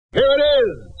Here it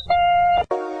is!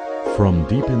 From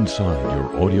deep inside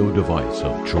your audio device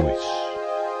of choice.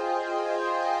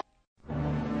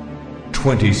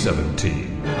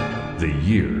 2017, the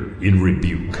year in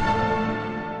rebuke.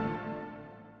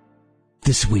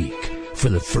 This week, for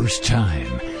the first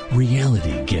time,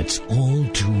 reality gets all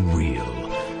too real.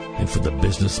 And for the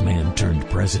businessman turned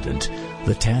president,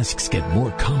 the tasks get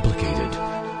more complicated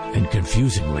and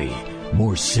confusingly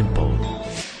more simple.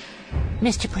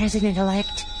 Mr.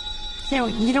 President-elect,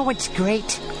 you know what's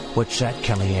great? What's that,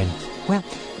 Kellyanne? Well,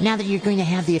 now that you're going to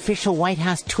have the official White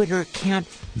House Twitter account,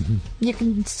 you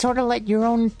can sort of let your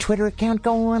own Twitter account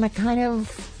go on a kind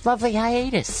of lovely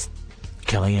hiatus.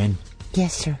 Kellyanne?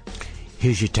 Yes, sir.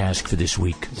 Here's your task for this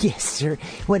week. Yes, sir.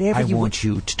 Whatever I want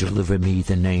you to deliver me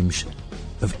the names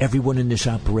of everyone in this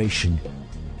operation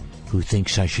who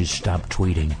thinks I should stop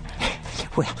tweeting.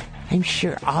 Well, I'm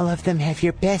sure all of them have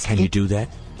your best... Can you do that?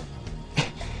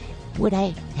 Would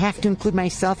I have to include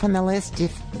myself on the list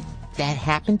if that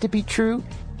happened to be true?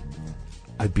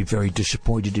 I'd be very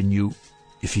disappointed in you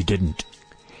if you didn't.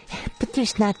 But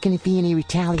there's not going to be any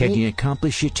retaliation. Can you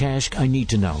accomplish your task? I need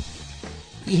to know.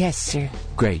 Yes, sir.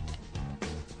 Great.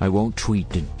 I won't tweet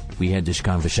that we had this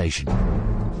conversation.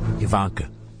 Ivanka.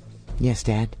 Yes,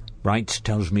 Dad? Reitz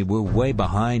tells me we're way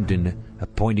behind in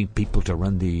appointing people to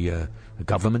run the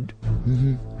government.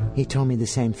 Mm-hmm. He told me the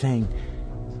same thing.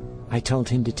 I told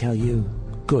him to tell you.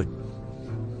 Good.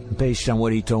 Based on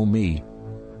what he told me,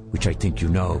 which I think you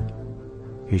know,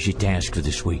 here's your task for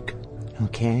this week.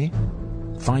 Okay.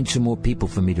 Find some more people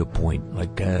for me to appoint,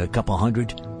 like a couple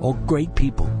hundred. All great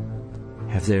people.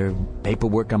 Have their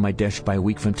paperwork on my desk by a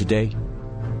week from today.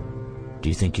 Do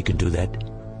you think you can do that?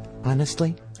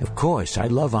 Honestly? Of course. I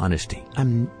love honesty.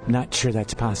 I'm not sure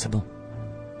that's possible.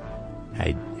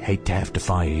 I'd hate to have to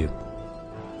fire you.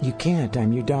 You can't.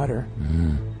 I'm your daughter.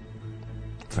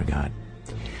 Forgot.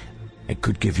 I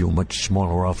could give you a much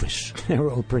smaller office. They're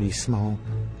all pretty small.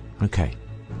 Okay.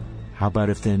 How about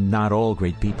if they're not all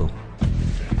great people?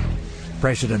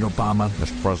 President Obama.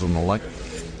 Mr. President-elect,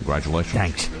 congratulations.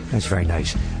 Thanks. That's very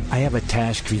nice. I have a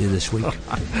task for you this week.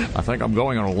 I think I'm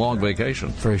going on a long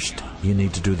vacation. First, you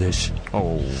need to do this.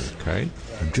 Okay.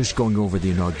 I'm just going over the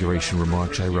inauguration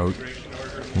remarks I wrote.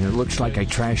 And it looks like I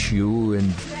trash you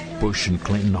and Bush and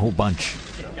Clinton a whole bunch.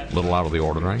 A little out of the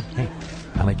ordinary. Hey,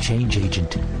 I'm a change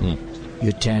agent.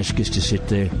 Your task is to sit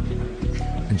there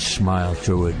and smile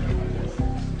through it.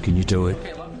 Can you do it?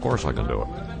 Of course I can do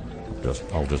it.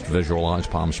 I'll just visualize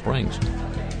Palm Springs.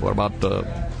 What about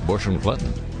Bush and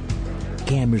Clinton?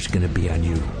 Camera's going to be on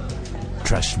you.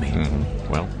 Trust me.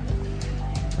 Well,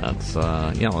 that's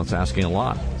asking a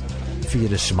lot. For you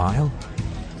to smile?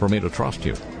 For me to trust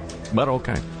you. But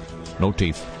okay. No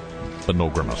teeth, but no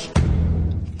grimace.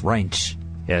 Reince.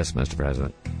 Yes, Mr.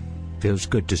 President. Feels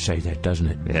good to say that, doesn't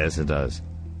it? Yes, it does.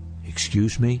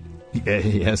 Excuse me?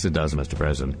 Yes, it does, Mr.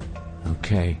 President.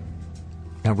 Okay.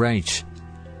 Now, Reince,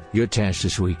 your task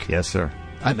this week. Yes, sir.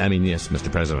 I mean, yes,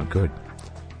 Mr. President. Good.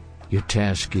 Your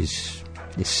task is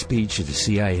this speech at the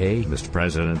CIA. Mr.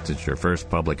 President, it's your first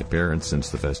public appearance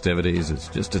since the festivities. It's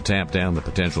just to tamp down the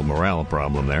potential morale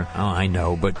problem there. Oh, I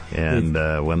know, but... And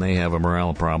when they have a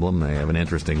morale problem, they have an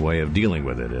interesting way of dealing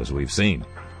with it, as we've seen.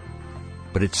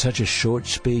 But it's such a short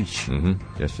speech.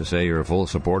 Just to say you're a full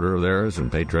supporter of theirs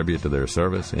and pay tribute to their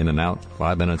service, in and out,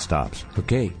 5-minute stops.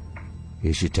 Okay.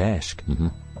 Here's your task.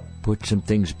 Put some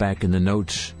things back in the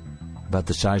notes about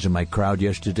the size of my crowd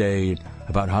yesterday,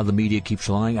 about how the media keeps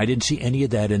lying. I didn't see any of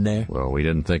that in there. Well, we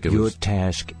didn't think it Your was...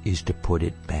 task is to put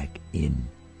it back in.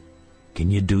 Can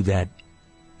you do that?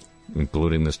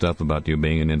 Including the stuff about you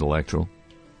being an intellectual?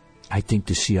 I think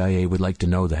the CIA would like to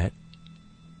know that.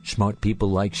 Smart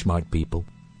people like smart people.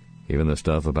 Even the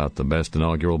stuff about the best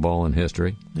inaugural ball in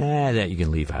history? That you can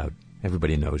leave out.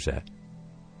 Everybody knows that.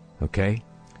 Okay?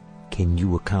 Can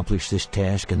you accomplish this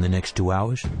task in the next 2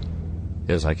 hours?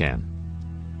 Yes, I can.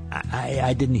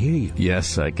 I didn't hear you.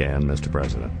 Yes, I can, Mr.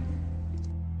 President.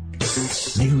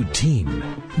 New team,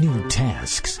 new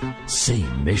tasks,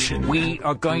 same mission. We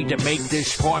are going to make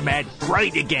this format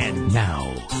great again.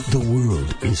 Now, the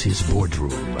world is his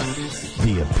boardroom.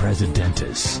 Via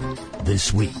Presidentis.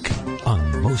 This week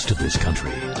on most of this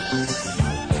country.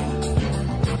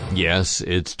 Yes,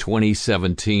 it's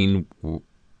 2017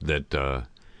 that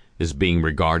is being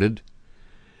regarded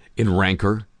in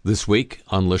rancor this week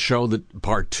on the show, that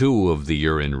part 2 of the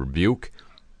Year in Rebuke,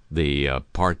 the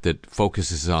part that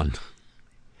focuses on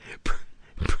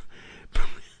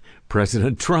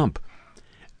President Trump,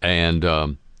 and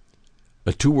a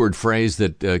 2-word phrase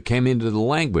that came into the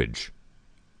language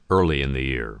early in the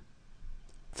year,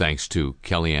 thanks to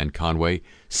Kellyanne Conway,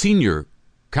 senior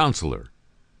counselor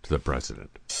to the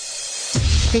president.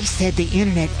 They said the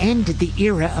internet ended the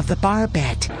era of the bar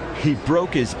bet. He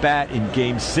broke his bat in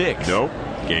Game 6. Nope.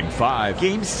 Game 5.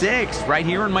 Game 6, right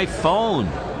here on my phone.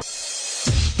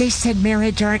 They said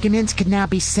marriage arguments could now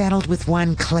be settled with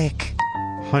one click.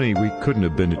 Honey, we couldn't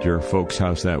have been at your folks'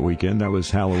 house that weekend. That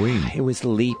was Halloween. It was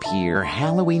leap year.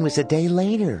 Halloween was a day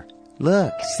later.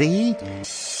 Look, see?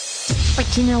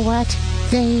 But you know what?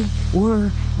 They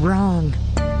were wrong.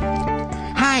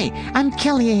 Hi, I'm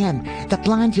Kellyanne, the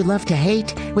blonde you love to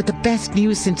hate, with the best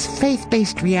news since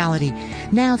faith-based reality.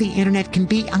 Now the internet can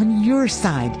be on your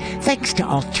side, thanks to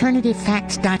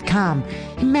AlternativeFacts.com.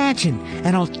 Imagine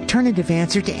an alternative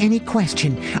answer to any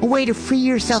question, a way to free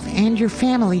yourself and your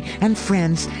family and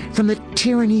friends from the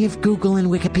tyranny of Google and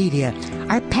Wikipedia.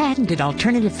 Our patented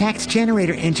alternative facts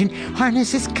generator engine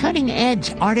harnesses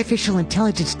cutting-edge artificial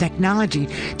intelligence technology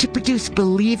to produce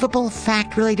believable,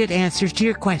 fact-related answers to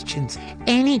your questions.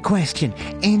 Any question,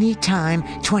 anytime,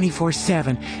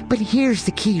 24/7. But here's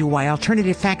the key to why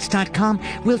AlternativeFacts.com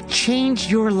will change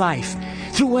your life.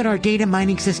 Through what our data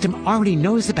mining system already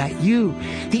knows about you,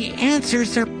 the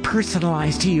answers are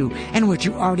personalized to you and what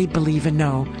you already believe and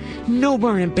know. No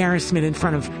more embarrassment in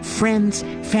front of friends,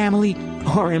 family,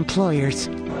 or employers.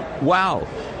 Wow,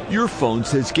 your phone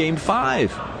says Game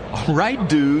 5. All right,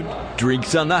 dude.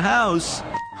 Drinks on the house.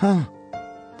 Huh.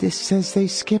 This says they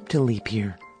skipped a leap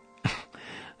year.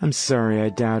 I'm sorry I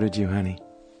doubted you, honey.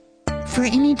 For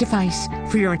any device,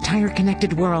 for your entire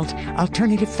connected world,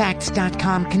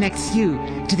 AlternativeFacts.com connects you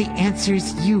to the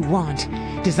answers you want.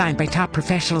 Designed by top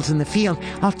professionals in the field,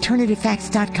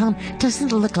 AlternativeFacts.com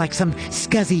doesn't look like some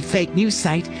scuzzy fake news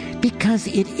site because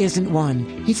it isn't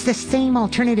one. It's the same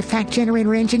alternative fact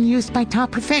generator engine used by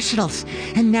top professionals.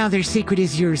 And now their secret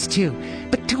is yours too.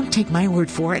 But don't take my word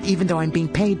for it, even though I'm being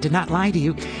paid to not lie to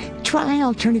you. Try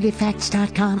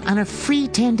AlternativeFacts.com on a free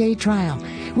 10-day trial.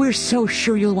 We're so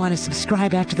sure you'll want to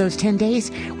subscribe after those 10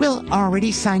 days, we'll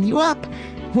already sign you up.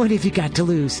 What have you got to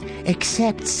lose?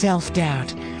 Except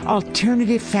self-doubt.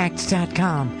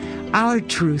 AlternativeFacts.com. Our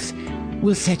truth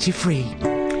will set you free.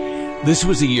 This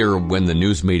was a year when the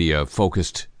news media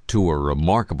focused to a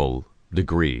remarkable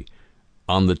degree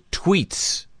on the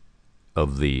tweets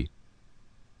of the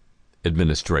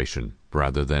administration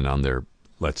rather than on their,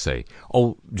 let's say,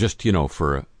 just,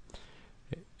 for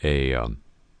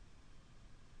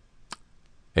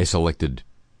a selected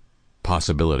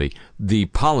possibility, the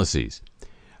policies.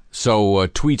 So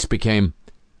tweets became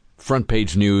front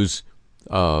page news,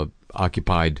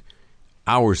 occupied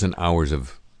hours and hours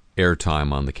of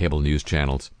airtime on the cable news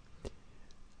channels,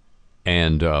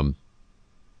 and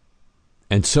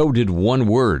so did one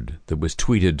word that was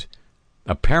tweeted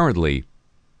apparently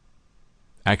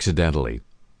accidentally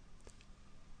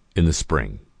in the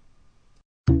spring.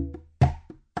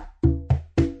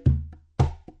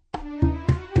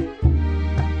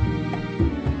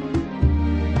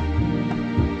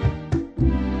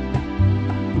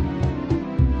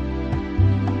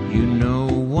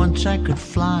 Once I could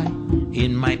fly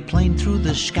in my plane through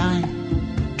the sky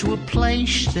to a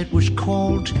place that was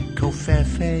called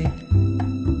Covfefe.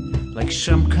 Like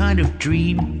some kind of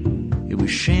dream, it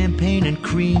was champagne and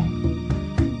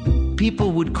cream.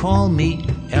 People would call me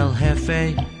El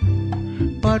Jefe.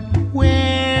 But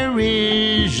where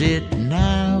is it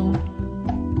now?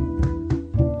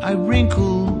 I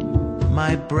wrinkle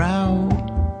my brow,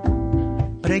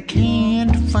 but I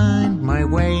can't find my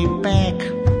way back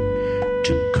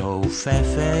to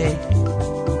Covfefe.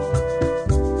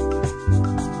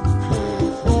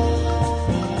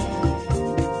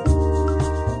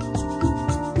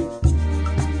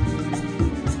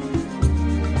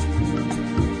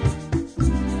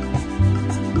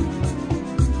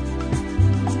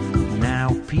 Now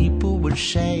people would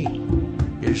say,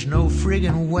 there's no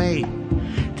friggin' way.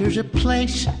 There's a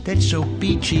place that's so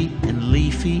beachy and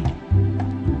leafy.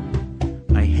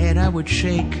 My head I would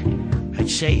shake. I'd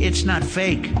say it's not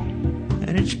fake,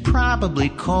 and it's probably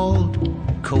called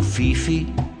Kofifi.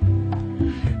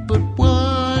 But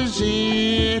was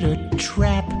it a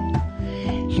trap?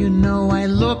 You know, I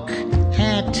look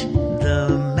at the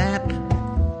map.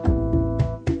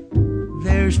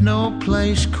 There's no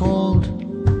place called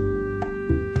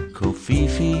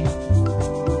Kofifi.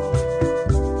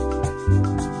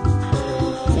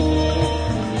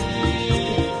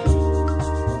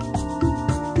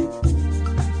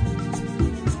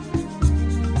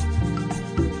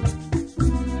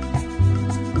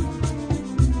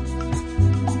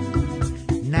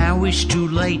 It's too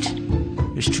late,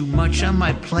 there's too much on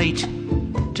my plate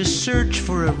to search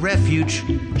for a refuge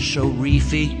so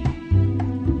reefy.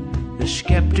 The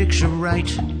skeptics are right,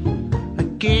 I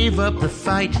gave up the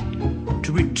fight,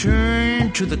 to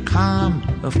return to the calm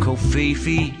of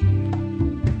Kofifi.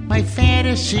 My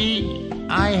fantasy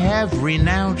I have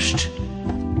renounced.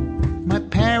 My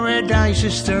paradise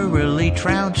is thoroughly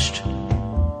trounced.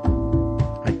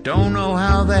 I don't know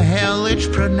how the hell it's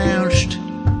pronounced.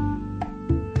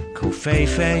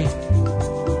 Kofefe,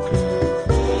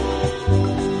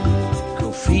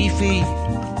 Kofifi,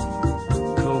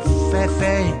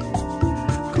 Kofefe,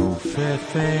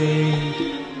 Kofefe.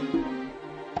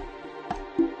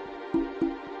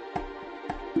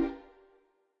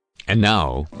 And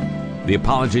now, the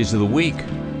apologies of the week.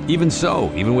 Even so,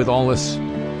 even with all this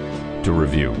to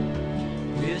review.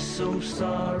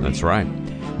 That's right.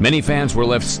 Many fans were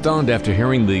left stunned after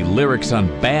hearing the lyrics on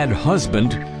Bad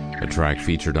Husband, a track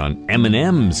featured on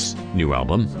Eminem's new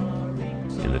album.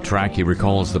 In the track, he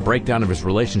recalls the breakdown of his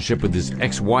relationship with his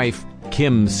ex-wife,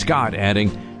 Kim Scott,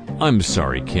 adding, "I'm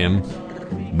sorry, Kim,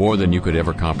 more than you could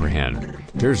ever comprehend."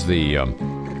 Here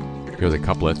are the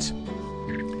couplets,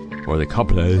 or the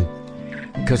couplet.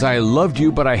 "'Cause I loved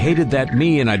you, but I hated that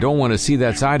me, and I don't want to see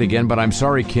that side again, but I'm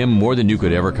sorry, Kim, more than you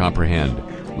could ever comprehend.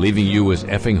 Leaving you was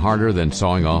effing harder than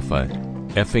sawing off a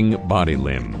effing body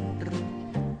limb."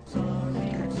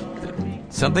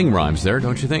 Something rhymes there,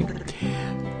 don't you think?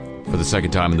 For the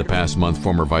second time in the past month,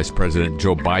 former Vice President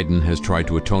Joe Biden has tried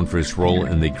to atone for his role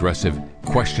in the aggressive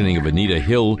questioning of Anita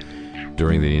Hill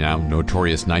during the now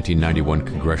notorious 1991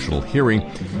 congressional hearing.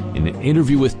 In an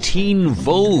interview with Teen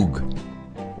Vogue,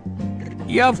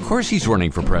 yeah, of course he's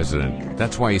running for president.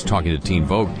 That's why he's talking to Teen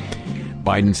Vogue.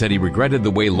 Biden said he regretted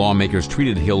the way lawmakers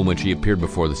treated Hill when she appeared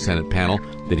before the Senate panel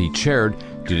that he chaired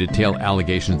to detail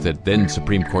allegations that then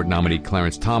Supreme Court nominee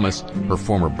Clarence Thomas, her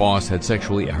former boss, had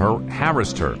sexually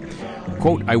harassed her.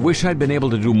 Quote, "I wish I'd been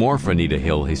able to do more for Anita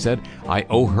Hill," he said. "I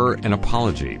owe her an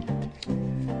apology."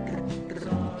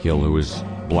 Hill, who was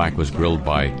black, was grilled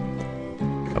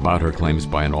about her claims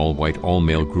by an all-white,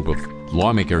 all-male group of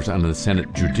lawmakers on the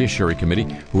Senate Judiciary Committee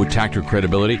who attacked her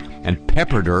credibility and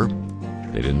peppered her.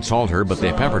 They didn't insult her, but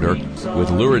they peppered her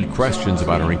with lurid questions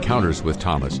about her encounters with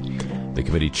Thomas. The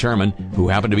committee chairman, who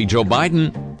happened to be Joe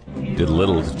Biden, did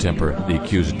little to temper the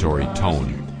accusatory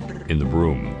tone in the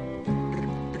room.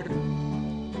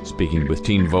 Speaking with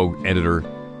Teen Vogue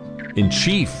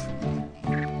editor-in-chief,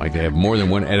 like they have more than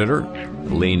one editor,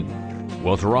 Elaine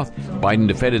Welteroth, Biden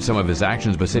defended some of his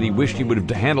actions but said he wished he would have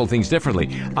handled things differently.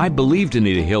 "I believed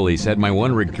Anita Hill," he said. "My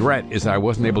one regret is I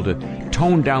wasn't able to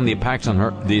tone down the attacks on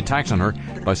her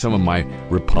by some of my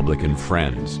Republican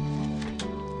friends."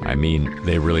 I mean,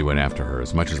 they really went after her.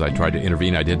 As much as I tried to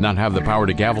intervene, I did not have the power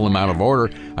to gavel him out of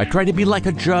order. I tried to be like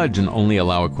a judge and only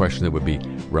allow a question that would be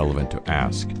relevant to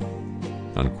ask.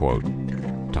 Unquote.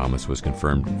 Thomas was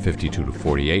confirmed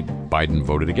 52-48. Biden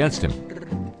voted against him.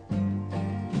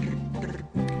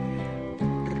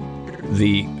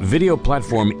 The video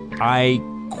platform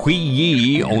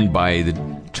iQIYI, owned by the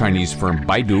Chinese firm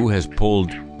Baidu, has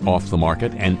pulled off the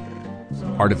market an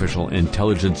artificial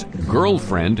intelligence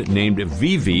girlfriend named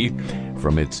Vivi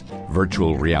from its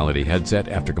virtual reality headset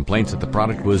after complaints that the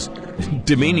product was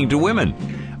demeaning to women.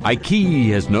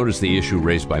 iQIYI has noticed the issue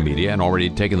raised by media and already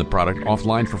taken the product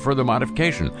offline for further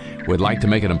modification. Would like to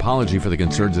make an apology for the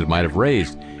concerns it might have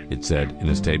raised, it said in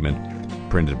a statement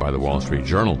printed by the Wall Street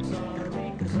Journal.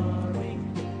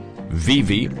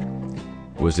 Vivi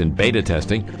was in beta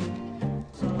testing,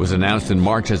 was announced in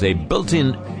March as a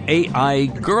built-in AI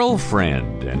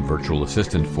girlfriend and virtual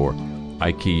assistant for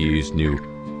iQIYI's new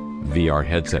VR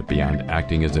headset. Beyond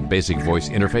acting as a basic voice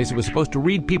interface, it was supposed to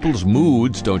read people's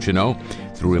moods, don't you know,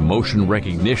 through emotion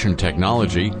recognition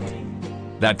technology.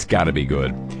 That's got to be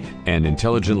good. And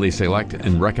intelligently select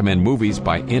and recommend movies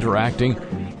by interacting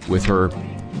with her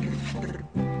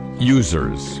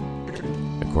users.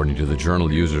 According to the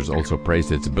journal, users also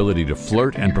praised its ability to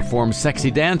flirt and perform sexy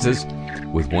dances,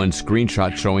 with one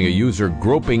screenshot showing a user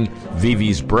groping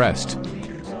Vivi's breast.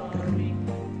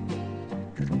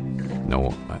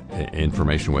 No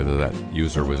information whether that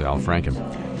user was Al Franken.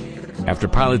 After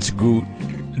pilots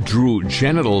drew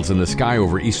genitals in the sky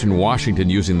over eastern Washington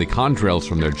using the contrails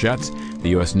from their jets, the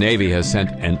U.S. Navy has sent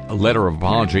a letter of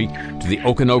apology to the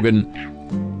Okanogan,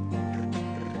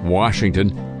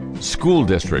 Washington School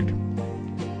District.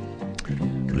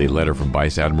 The letter from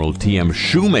Vice Admiral T.M.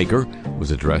 Shoemaker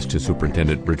was addressed to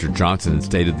Superintendent Richard Johnson and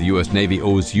stated the U.S. Navy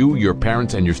owes you, your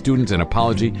parents, and your students an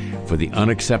apology for the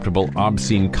unacceptable,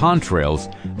 obscene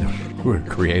contrails that were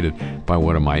created by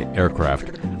one of my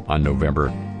aircraft on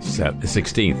November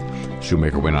 16th.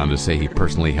 Shoemaker went on to say he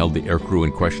personally held the aircrew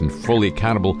in question fully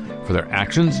accountable for their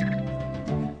actions.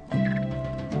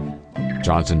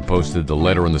 Johnson posted the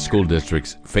letter on the school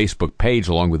district's Facebook page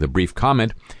along with a brief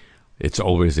comment. It's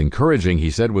always encouraging, he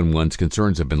said, when one's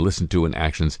concerns have been listened to and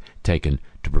actions taken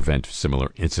to prevent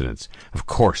similar incidents. Of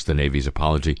course, the Navy's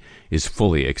apology is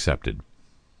fully accepted.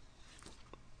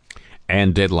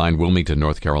 And Deadline, Wilmington,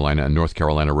 North Carolina, a North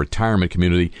Carolina retirement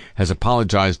community, has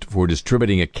apologized for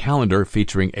distributing a calendar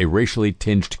featuring a racially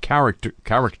tinged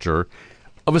caricature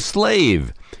of a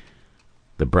slave.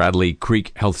 The Bradley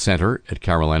Creek Health Center at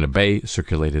Carolina Bay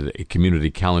circulated a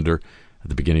community calendar at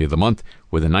the beginning of the month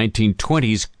with a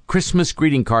 1920s Christmas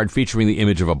greeting card featuring the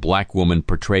image of a black woman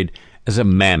portrayed as a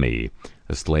mammy,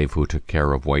 a slave who took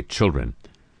care of white children.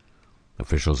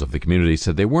 Officials of the community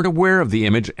said they weren't aware of the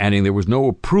image, adding there was no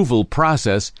approval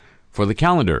process for the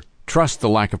calendar. Trust the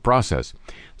lack of process.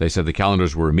 They said the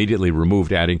calendars were immediately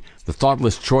removed, adding, the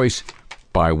thoughtless choice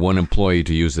by one employee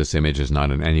to use this image is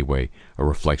not in any way a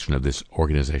reflection of this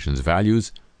organization's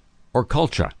values or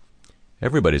culture.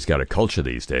 Everybody's got a culture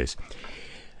these days.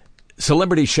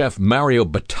 Celebrity chef Mario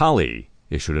Batali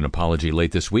issued an apology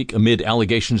late this week amid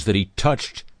allegations that he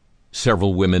touched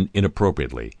several women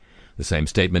inappropriately. The same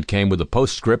statement came with a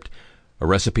postscript, a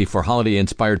recipe for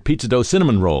holiday-inspired pizza dough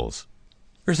cinnamon rolls.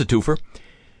 Here's a twofer.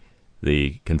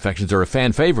 The confections are a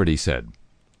fan favorite, he said.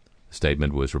 The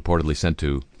statement was reportedly sent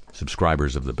to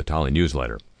subscribers of the Batali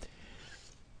newsletter.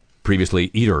 Previously,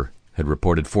 Eater had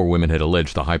reported 4 women had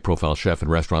alleged the high-profile chef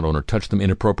and restaurant owner touched them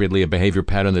inappropriately, a behavior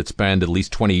pattern that spanned at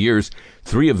least 20 years.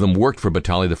 3 of them worked for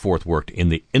Batali. The 4th worked in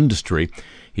the industry.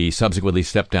 He subsequently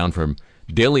stepped down from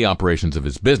daily operations of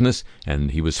his business,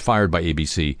 and he was fired by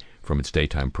ABC from its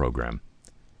daytime program.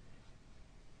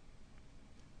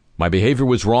 My behavior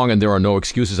was wrong, and there are no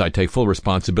excuses. I take full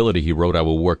responsibility, he wrote. I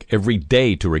will work every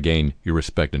day to regain your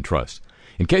respect and trust.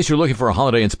 In case you're looking for a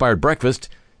holiday-inspired breakfast,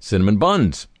 cinnamon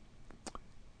buns.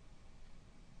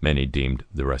 Many deemed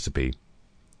the recipe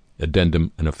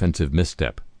addendum an offensive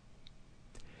misstep.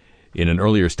 In an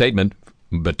earlier statement,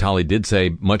 Batali did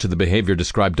say, much of the behavior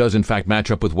described does in fact match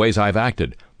up with ways I've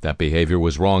acted. That behavior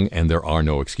was wrong, and there are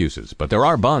no excuses. But there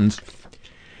are buns.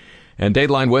 And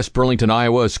Dateline, West Burlington,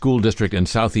 Iowa, a school district in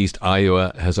southeast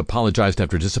Iowa, has apologized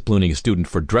after disciplining a student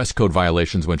for dress code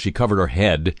violations when she covered her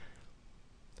head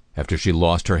after she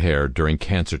lost her hair during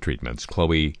cancer treatments.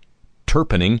 Chloe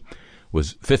Turpening,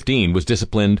 was 15, was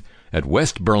disciplined at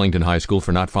West Burlington High School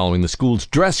for not following the school's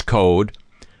dress code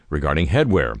regarding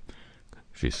headwear.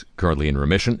 She's currently in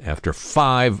remission after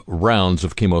 5 rounds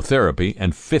of chemotherapy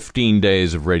and 15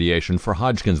 days of radiation for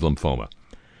Hodgkin's lymphoma.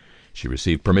 She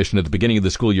received permission at the beginning of the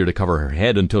school year to cover her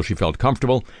head until she felt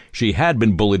comfortable. She had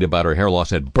been bullied about her hair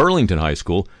loss at Burlington High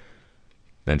School.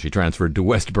 Then she transferred to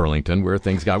West Burlington, where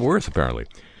things got worse, apparently.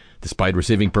 Despite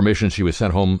receiving permission, she was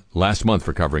sent home last month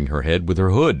for covering her head with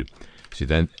her hood. She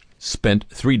then spent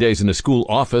 3 days in a school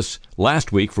office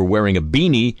last week for wearing a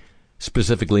beanie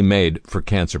specifically made for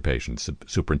cancer patients.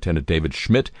 Superintendent David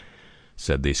Schmidt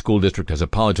said the school district has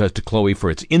apologized to Chloe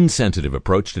for its insensitive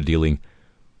approach to dealing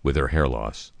with her hair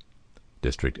loss.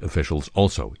 District officials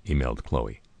also emailed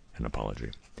Chloe an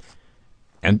apology.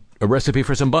 And a recipe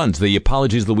for some buns. The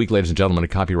apologies of the week, ladies and gentlemen, a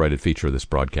copyrighted feature of this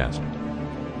broadcast.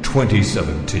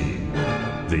 2017,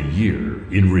 the year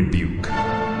in rebuke.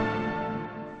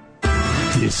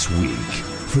 This week,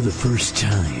 for the first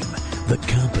time, the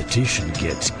competition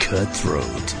gets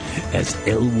cutthroat as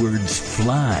L words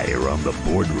fly around the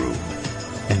boardroom.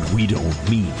 And we don't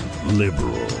mean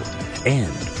liberal.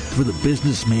 And for the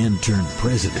businessman turned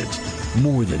president,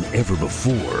 more than ever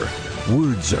before,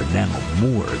 words are now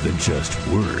more than just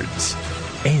words,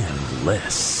 and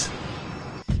less.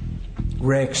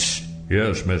 Rex.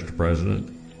 Yes, Mr.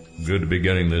 President. Good to be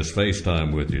getting this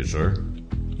FaceTime with you, sir.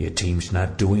 Your team's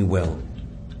not doing well.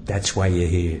 That's why you're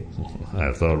here.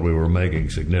 I thought we were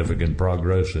making significant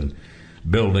progress in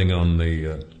building on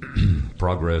the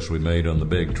progress we made on the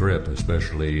big trip,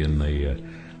 especially in the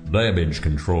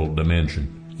damage-controlled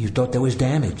dimension. You thought there was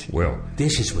damage? Well,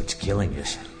 this is what's killing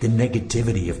us. The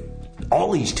negativity of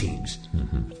all these teams.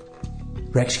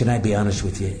 Mm-hmm. Rex, can I be honest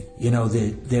with you? You know,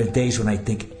 there are days when I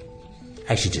think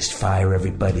I should just fire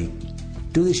everybody.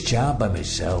 Do this job by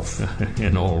myself.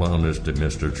 In all honesty,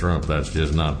 Mr. Trump, that's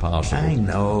just not possible. I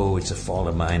know, it's a fault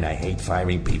of mine. I hate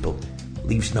firing people.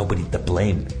 Leaves nobody to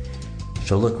blame.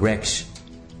 So look, Rex,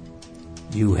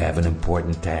 you have an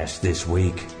important task this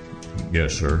week.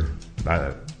 Yes, sir.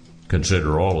 I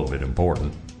consider all of it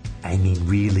important. I mean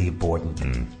really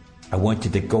important. I want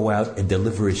you to go out and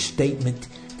deliver a statement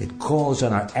that calls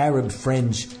on our Arab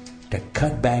friends to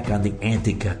cut back on the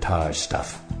anti-Qatar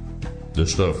stuff. The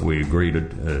stuff we agreed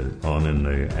on in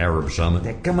the Arab summit?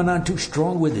 They're coming on too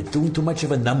strong with it, doing too much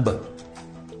of a number.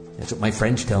 That's what my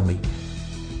friends tell me.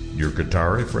 Your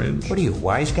Qatari friends? What are you,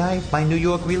 wise guy? My New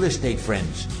York real estate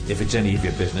friends, if it's any of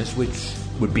your business, which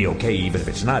would be okay even if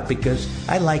it's not, because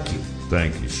I like you.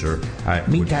 Thank you, sir.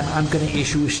 Meantime, I'm going to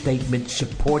issue a statement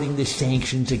supporting the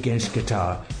sanctions against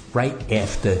Qatar right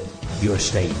after your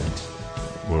statement.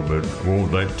 Well, but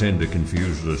won't that tend to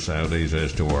confuse the Saudis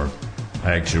as to our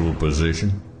actual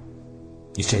position?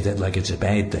 You say that like it's a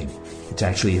bad thing. It's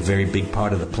actually a very big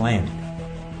part of the plan.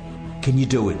 Can you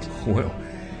do it? Well,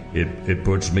 it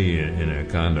puts me in a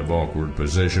kind of awkward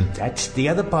position. That's the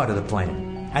other part of the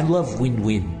plan. I love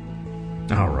win-win.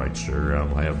 All right, sir.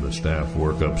 I'll have the staff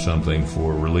work up something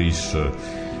for release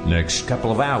next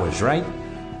couple of hours, right?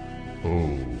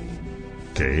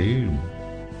 Okay.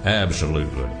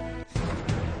 Absolutely.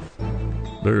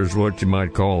 There's what you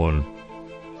might call an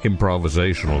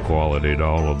improvisational quality to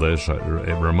all of this.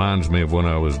 It reminds me of when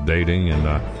I was dating, and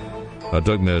I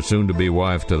took my soon-to-be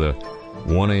wife to the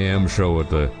 1 a.m. show at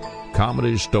the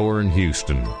Comedy Store in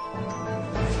Houston.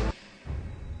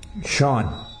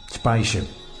 Sean Spicer,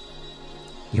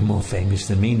 you're more famous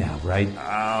than me now, right?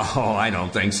 Oh, I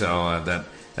don't think so.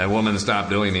 That woman stopped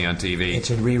doing me on TV. It's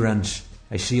in reruns.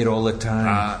 I see it all the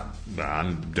time.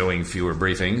 I'm doing fewer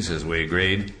briefings, as we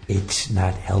agreed. It's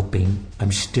not helping.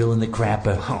 I'm still in the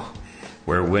crapper. Oh,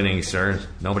 we're winning, sir.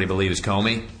 Nobody believes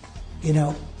Comey. You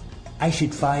know, I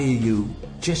should fire you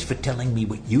just for telling me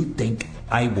what you think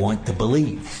I want to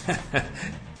believe.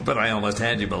 But I almost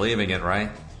had you believing it, right?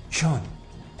 Sean,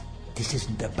 this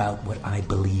isn't about what I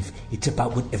believe. It's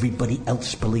about what everybody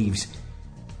else believes.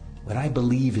 What I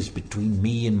believe is between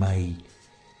me and my...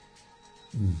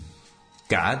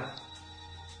 God?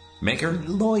 Maker?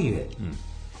 Lawyer.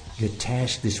 Your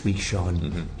task this week,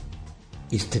 Sean,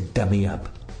 is to dummy up.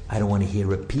 I don't want to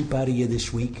hear a peep out of you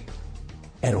this week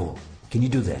at all. Can you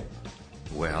do that?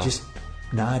 Well... Just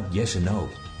nod yes or no.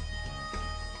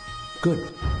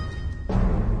 Good.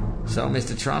 So,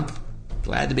 Mr. Trump,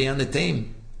 glad to be on the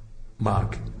team.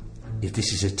 Mark, if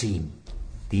this is a team,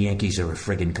 the Yankees are a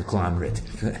friggin' conglomerate.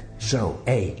 So,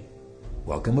 A,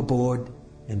 welcome aboard,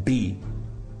 and B,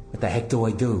 what the heck do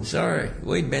I do? Sorry,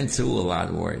 we've been through a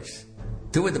lot worse.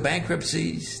 2 of the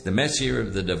bankruptcies, the messier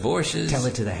of the divorces. Tell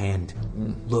it to the hand.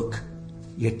 Look,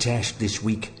 your task this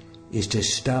week is to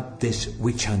stop this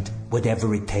witch hunt,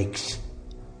 whatever it takes.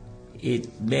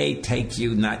 It may take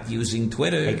you not using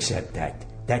Twitter. Accept that.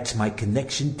 That's my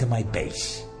connection to my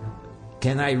base.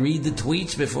 Can I read the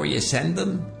tweets before you send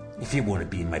them? If you want to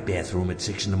be in my bathroom at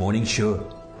 6 a.m,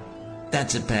 sure.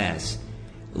 That's a pass.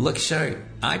 Look, sir,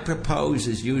 I propose,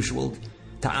 as usual,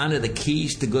 to honor the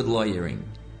keys to good lawyering.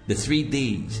 The 3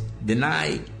 Ds.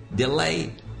 Deny,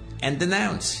 delay, and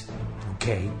denounce.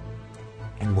 Okay.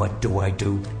 And what do I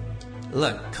do?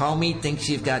 Look, Comey thinks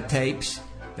you've got tapes.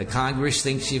 The Congress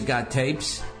thinks you've got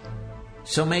tapes.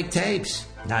 So make tapes.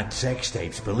 Not sex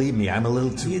tapes. Believe me, I'm a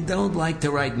little too... You don't like to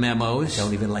write memos. I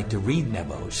don't even like to read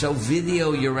memos. So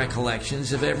video your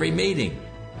recollections of every meeting,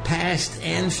 past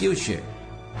and future.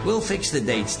 We'll fix the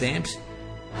date stamps.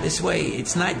 This way,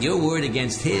 it's not your word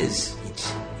against his.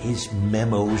 It's his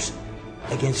memos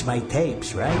against my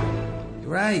tapes, right?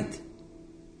 Right.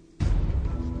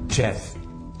 Jeff,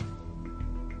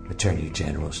 Attorney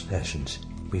General Sessions,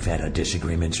 we've had our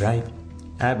disagreements, right?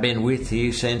 I've been with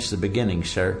you since the beginning,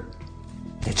 sir.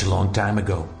 That's a long time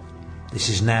ago. This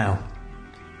is now.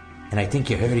 And I think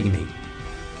you're hurting me.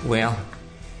 Well,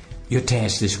 your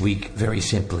task this week, very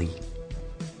simply,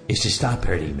 is to stop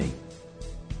hurting me.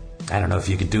 I don't know if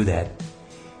you can do that.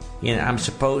 You know, I'm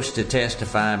supposed to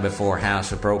testify before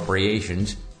House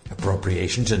Appropriations.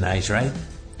 Appropriations are nice, right?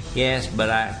 Yes,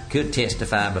 but I could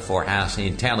testify before House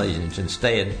Intelligence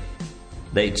instead.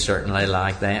 They'd certainly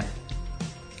like that.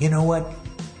 You know what?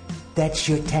 That's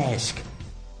your task.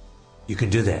 You can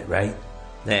do that, right?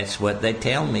 That's what they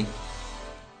tell me.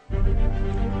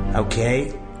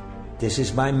 Okay. This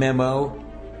is my memo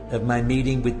of my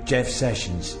meeting with Jeff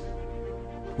Sessions.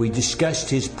 We discussed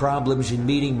his problems in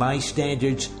meeting my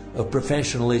standards of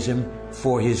professionalism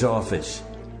for his office.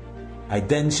 I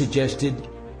then suggested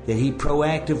that he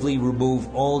proactively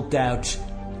remove all doubts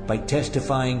by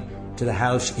testifying to the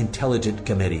House Intelligence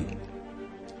Committee.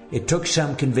 It took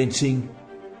some convincing,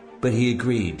 but he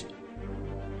agreed.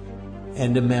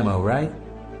 End of memo, right?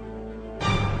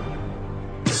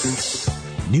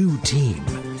 New team,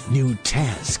 new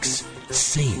tasks,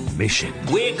 same mission.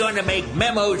 We're gonna make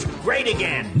memos great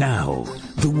again. Now,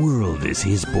 the world is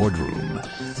his boardroom.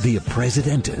 The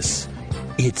Presidentus.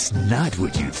 It's not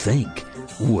what you think,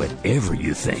 whatever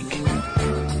you think.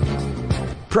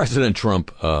 President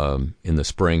Trump, in the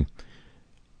spring,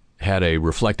 had a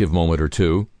reflective moment or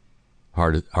two,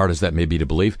 hard as that may be to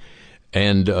believe,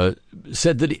 and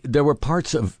said that there were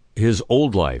parts of his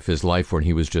old life, his life when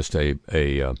he was just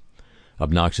a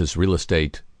obnoxious real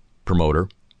estate promoter,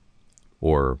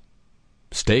 or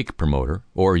steak promoter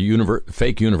or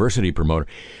fake university promoter.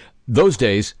 Those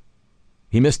days,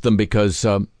 he missed them because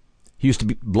he used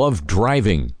to love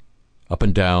driving up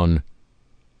and down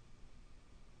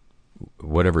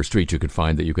whatever street you could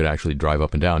find that you could actually drive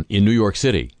up and down in New York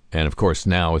City. And, of course,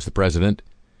 now as the president,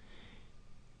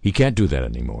 he can't do that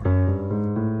anymore.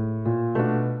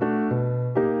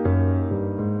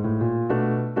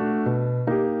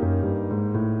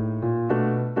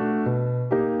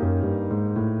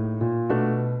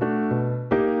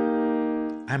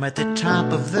 I'm at the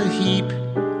top of the heap,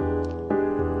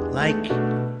 like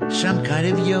some kind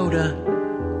of Yoda.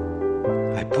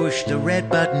 I push the red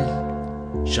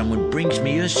button, someone brings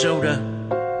me a soda.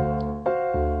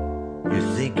 You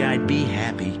think I'd be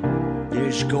happy?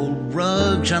 There's gold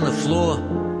rugs on the floor,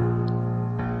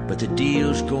 but the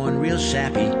deal's going real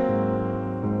sappy.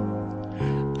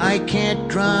 I can't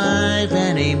drive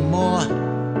anymore.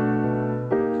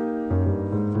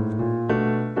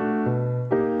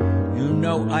 You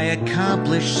know I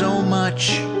accomplished so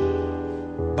much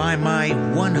by my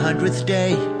 100th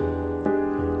day.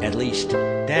 At least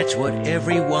that's what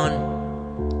everyone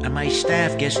on my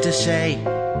staff gets to say.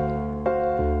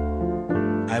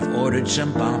 I've ordered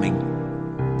some bombing,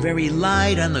 very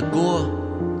light on the gore,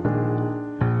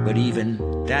 but even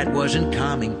that wasn't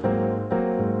calming.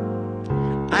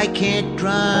 I can't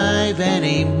drive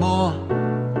anymore.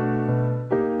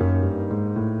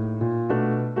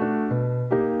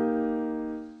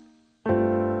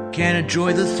 Can't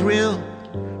enjoy the thrill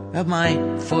of my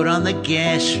foot on the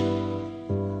gas,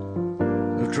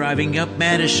 of driving up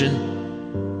Madison,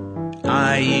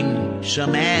 eyeing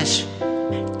some ass.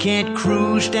 Can't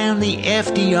cruise down the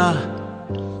FDR,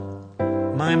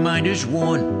 my mind is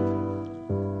worn.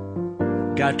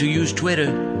 Got to use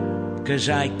Twitter, 'cause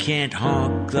I can't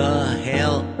honk the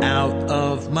hell out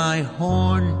of my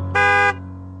horn.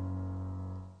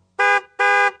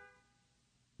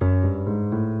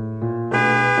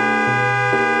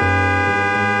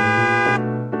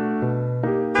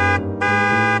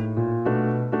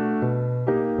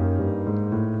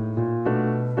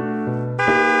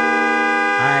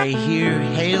 I hear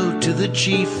hail to the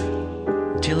chief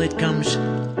till it comes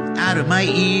out of my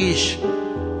ears.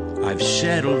 I've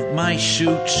settled my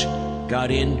suits,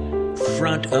 got in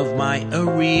front of my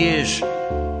arrears.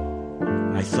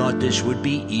 I thought this would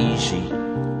be easy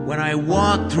when I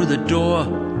walked through the door.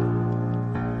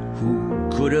 Who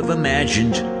could have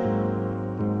imagined?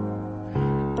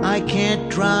 I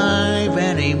can't drive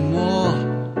anymore.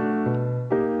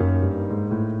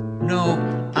 No,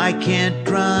 I can't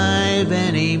drive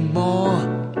anymore.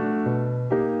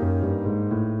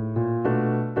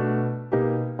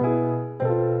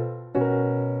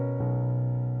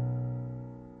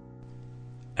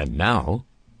 And now,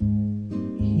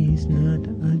 He's not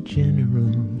a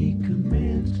general. He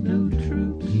commands no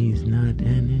troops. He's not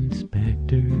an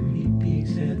inspector. He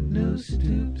peeks at no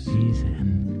stoops. He's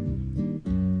an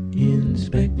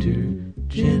inspector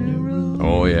general.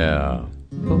 oh yeah.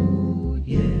 Oh,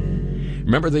 yeah.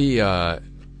 Remember the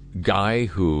guy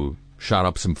who shot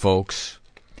up some folks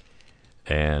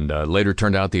and later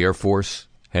turned out the Air Force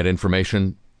had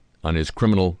information on his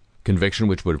criminal conviction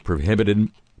which would have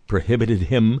prohibited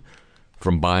him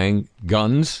from buying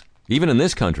guns, even in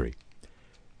this country,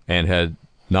 and the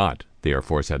Air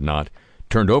Force had not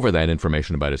turned over that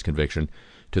information about his conviction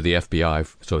to the FBI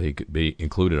so he could be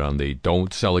included on the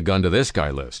don't sell a gun to this guy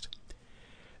list.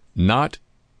 Not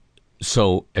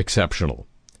so exceptional.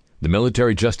 The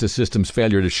military justice system's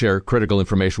failure to share critical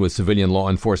information with civilian law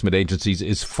enforcement agencies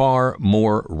is far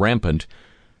more rampant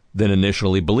than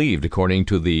initially believed, according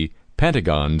to the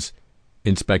Pentagon's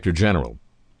Inspector General.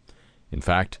 In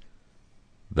fact,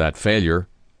 that failure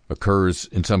occurs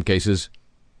in some cases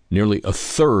nearly a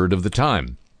third of the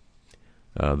time.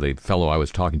 The fellow I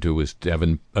was talking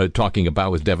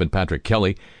about was Devin Patrick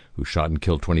Kelly, who shot and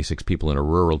killed 26 people in a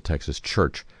rural Texas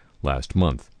church last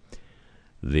month.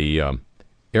 The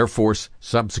Air Force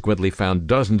subsequently found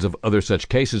dozens of other such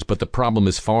cases, but the problem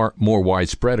is far more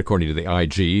widespread, according to the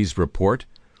IG's report.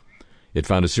 It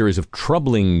found a series of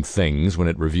troubling things when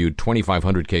it reviewed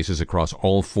 2,500 cases across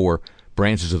all four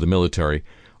branches of the military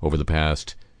over the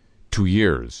past 2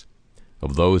 years.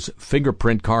 Of those,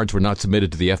 fingerprint cards were not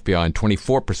submitted to the FBI in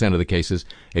 24% of the cases.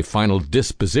 A final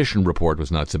disposition report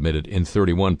was not submitted in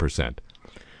 31%.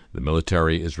 The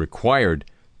military is required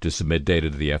to submit data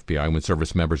to the FBI when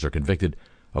service members are convicted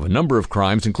of a number of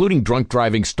crimes, including drunk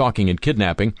driving, stalking, and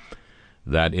kidnapping.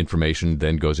 That information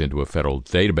then goes into a federal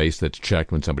database that's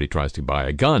checked when somebody tries to buy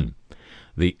a gun.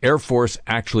 The Air Force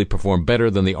actually performed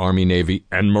better than the Army, Navy,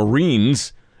 and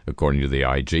Marines, according to the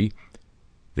IG.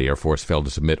 The Air Force failed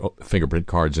to submit fingerprint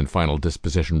cards in final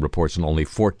disposition reports in only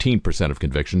 14% of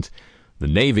convictions. The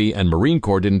Navy and Marine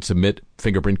Corps didn't submit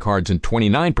fingerprint cards in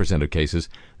 29% of cases.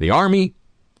 The Army,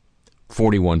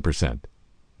 41%,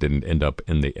 didn't end up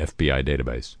in the FBI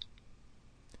database.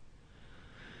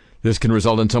 This can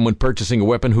result in someone purchasing a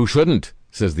weapon who shouldn't,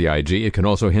 says the IG. It can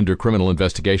also hinder criminal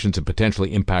investigations and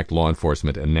potentially impact law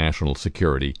enforcement and national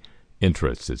security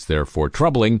interests. It's therefore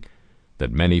troubling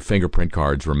that many fingerprint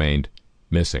cards remained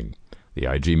missing. The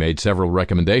IG made several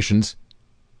recommendations,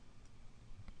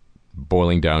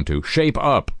 boiling down to shape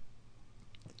up.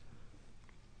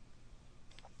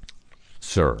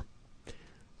 Sir.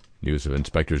 News of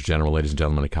Inspectors General, ladies and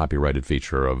gentlemen, a copyrighted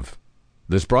feature of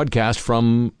this broadcast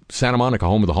from Santa Monica,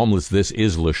 home of the homeless. This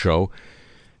is Le Show,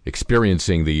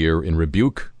 experiencing the year in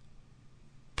rebuke.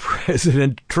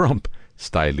 President Trump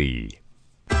style.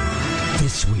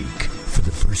 This week, for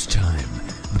the first time,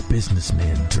 the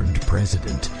businessman turned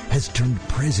president has turned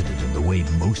president in the way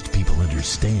most people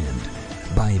understand,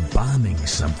 by bombing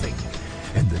something.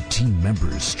 And the team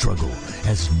members struggle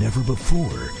as never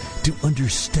before to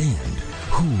understand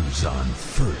who's on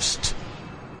first.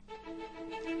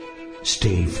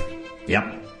 Steve.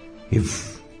 Yep.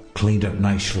 You've cleaned up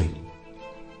nicely.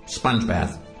 Sponge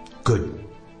bath. Good.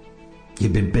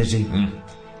 You've been busy?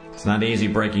 It's not easy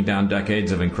breaking down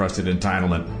decades of encrusted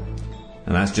entitlement.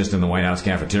 And that's just in the White House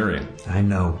cafeteria. I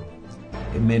know.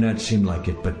 It may not seem like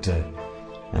it, but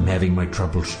I'm having my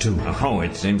troubles too. Oh,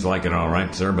 it seems like it all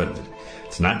right, sir, but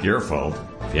it's not your fault.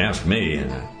 If you ask me,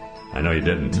 and I know you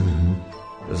didn't.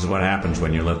 Mm-hmm. This is what happens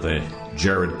when you let the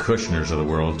Jared Kushners of the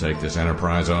world take this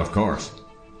enterprise off course.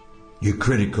 You're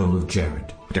critical of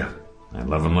Jared. Yeah, I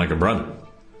love him like a brother.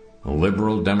 A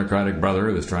liberal, democratic brother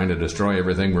who's trying to destroy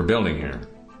everything we're building here.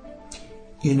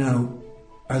 You know,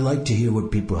 I like to hear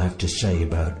what people have to say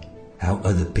about how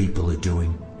other people are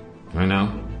doing. I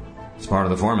know. It's part of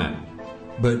the format.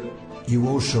 But you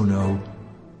also know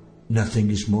nothing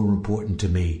is more important to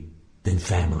me than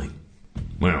family.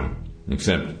 Well,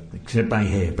 except my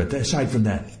hair. But aside from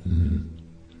that,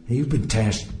 you've been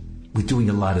tasked with doing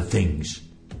a lot of things.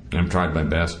 I've tried my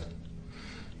best.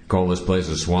 Call this place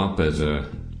a swamp as an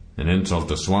insult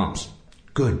to swamps.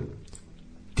 Good.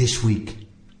 This week,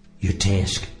 your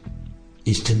task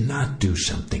is to not do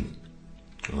something.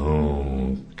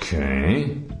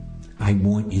 Okay. I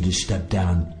want you to step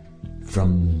down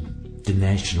from the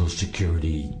national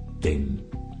security thing.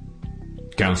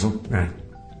 Council? Right.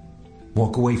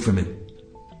 Walk away from it.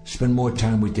 Spend more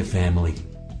time with your family.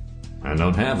 I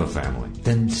don't have a family.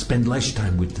 Then spend less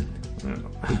time with them.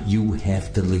 But you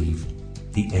have to leave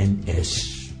the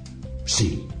NSC.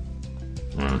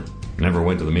 Never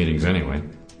went to the meetings anyway.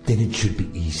 Then it should be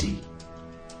easy.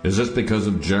 Is this because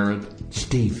of Jared?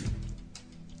 Steve,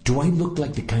 do I look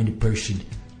like the kind of person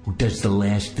who does the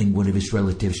last thing one of his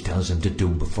relatives tells him to do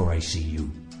before I see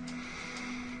you?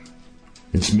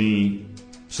 It's me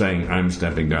saying I'm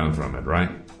stepping down from it, right?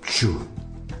 Sure.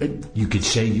 You could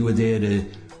say you were there to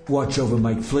watch over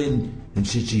Mike Flynn, and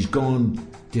since he's gone,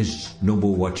 there's no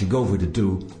more watching over to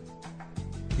do.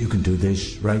 You can do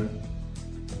this, right?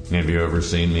 Have you ever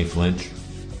seen me flinch?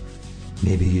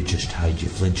 Maybe you just hide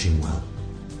your flinching well.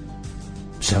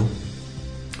 So?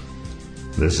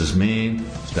 This is me,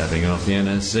 stepping off the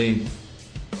NSC.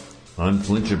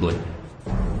 Unflinchably.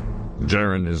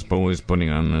 Jared is always putting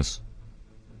on this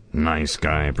nice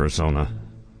guy persona,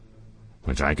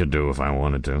 which I could do if I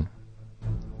wanted to.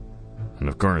 And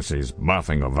of course he's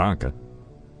buffing Ivanka,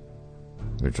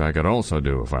 which I could also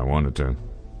do if I wanted to.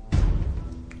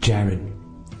 Jared,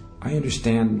 I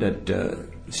understand that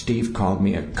Steve called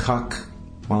me a cuck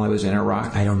while I was in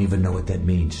Iraq. I don't even know what that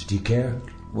means. Do you care?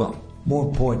 Well, more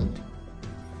important,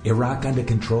 Iraq under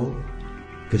control?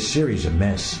 Because Syria's a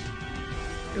mess.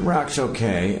 Iraq's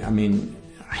okay. I mean,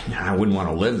 I wouldn't want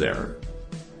to live there.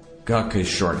 Cuck is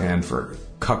shorthand for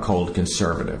cuckold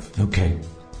conservative. Okay.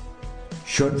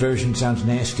 Short version sounds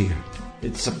nastier.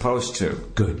 It's supposed to.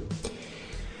 Good.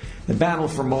 The battle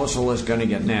for Mosul is going to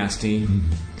get nasty.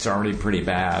 It's already pretty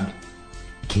bad.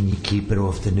 Can you keep it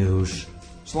off the news?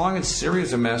 As long as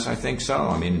Syria's a mess, I think so.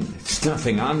 I mean, it's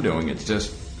nothing I'm doing. It's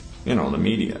just, the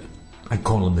media. I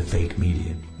call them the fake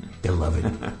media. They love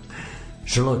it.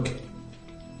 So look,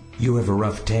 you have a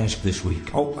rough task this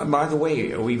week. Oh, by the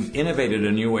way, we've innovated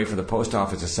a new way for the post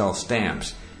office to sell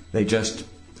stamps. They just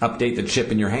update the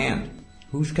chip in your hand.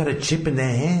 Who's got a chip in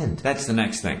their hand? That's the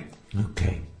next thing.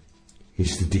 Okay.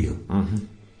 Here's the deal.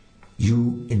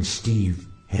 You and Steve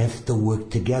have to work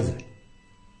together.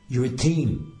 You're a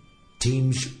team.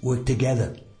 Teams work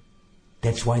together.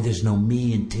 That's why there's no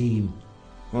me in team.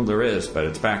 Well, there is, but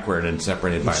it's backward and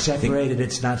separated by... It's separated,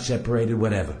 it's not separated,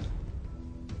 whatever.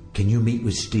 can you meet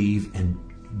with Steve and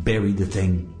bury the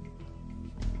thing?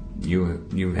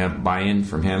 You have buy-in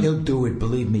from him? He'll do it,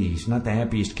 believe me. He's not the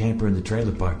happiest camper in the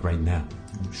trailer park right now.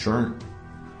 Sure.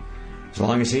 As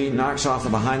long as he knocks off the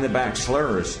behind-the-back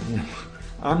slurs.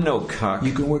 I'm no cuck.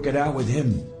 You can work it out with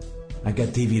him. I got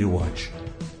TV to watch.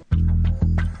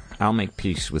 I'll make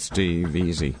peace with Steve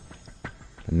easy.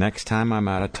 The next time I'm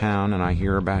out of town and I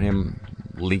hear about him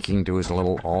leaking to his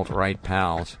little alt-right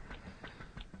pals,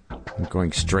 I'm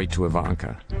going straight to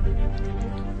Ivanka.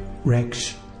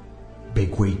 Rex,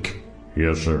 big week.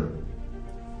 Yes, sir.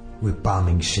 We're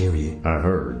bombing Syria. I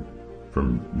heard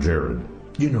from Jared.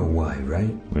 You know why,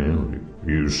 right? Well,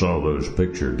 you saw those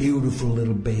pictures. Beautiful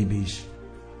little babies.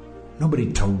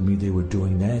 Nobody told me they were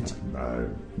doing that. I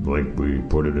think we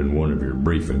put it in one of your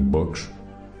briefing books.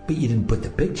 But you didn't put the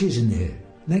pictures in there.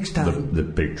 Next time... The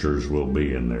pictures will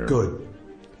be in there. Good.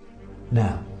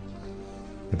 Now,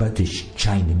 about this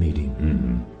China meeting.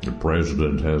 Mm-hmm. The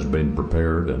president has been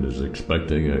prepared and is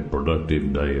expecting a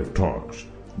productive day of talks.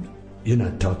 You're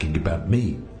not talking about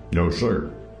me. No,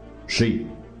 sir. Xi.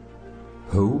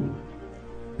 Who?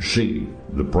 Xi,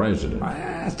 the president.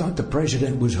 I thought the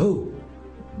president was who?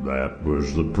 That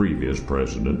was the previous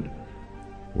president.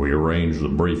 We arranged the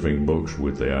briefing books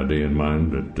with the idea in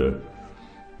mind that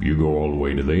you go all the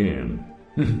way to the end.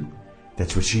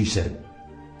 That's what she said.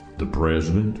 The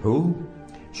president? Who?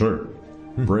 Sir,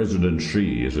 President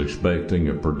Xi is expecting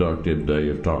a productive day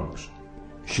of talks.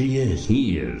 She is?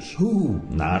 He is. Who?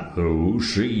 Not who,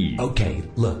 Xi. Okay,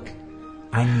 look.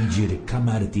 I need you to come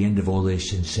out at the end of all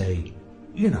this and say,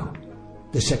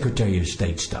 the Secretary of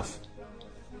State stuff.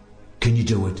 Can you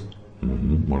do it?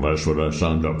 Mm-hmm. Well, that's what I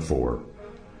signed up for.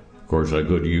 Of course, I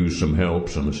could use some help,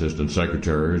 some assistant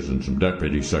secretaries and some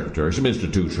deputy secretaries, some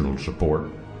institutional support.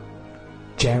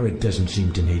 Jared doesn't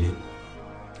seem to need it.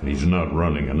 He's not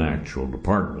running an actual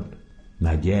department.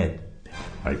 Not yet.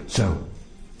 So,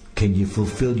 can you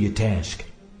fulfill your task?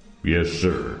 Yes,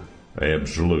 sir.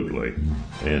 Absolutely.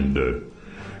 And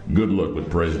good luck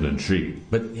with President Xi.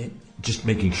 But just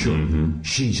making sure.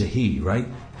 She's a he, right?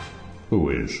 Who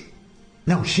is?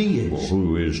 No, she is. Well,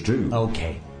 who is too?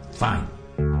 Okay, fine.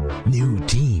 New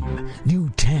team,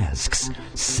 new tasks,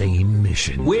 same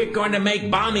mission. We're going to make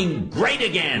bombing great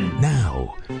again.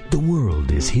 Now, the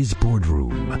world is his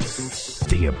boardroom.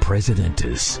 The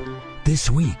Presidentus.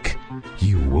 This week,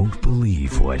 you won't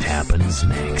believe what happens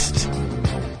next.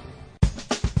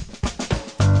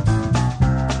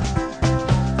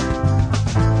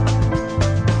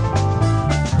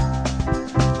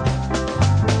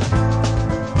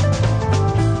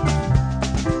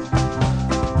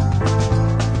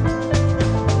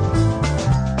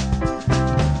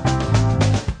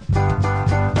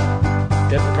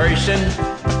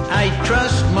 I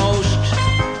trust most,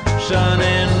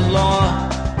 son-in-law.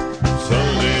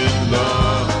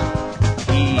 Son-in-law.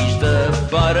 He's the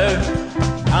butter,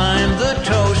 I'm the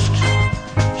toast.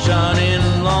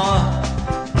 Son-in-law.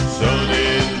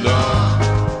 Son-in-law.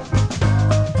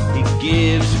 He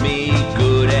gives me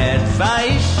good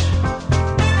advice.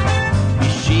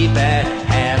 He's cheap at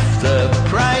half the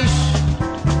price.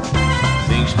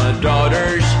 Thinks my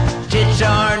daughter's tits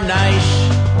are nice.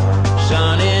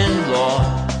 Son-in-law.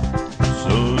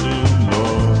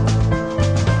 Son-in-law.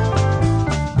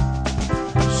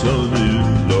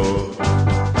 Son-in-law.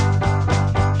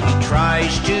 He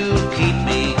tries to keep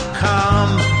me calm.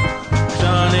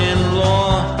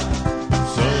 Son-in-law.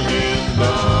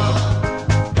 Son-in-law.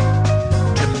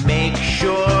 To make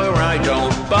sure I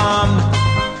don't bomb.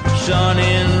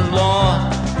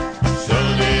 Son-in-law.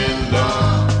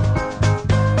 Son-in-law.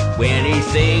 When he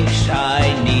thinks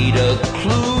I need a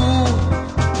clue,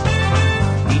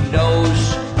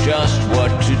 just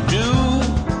what to do.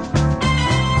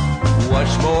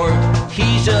 What's more,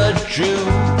 he's a Jew.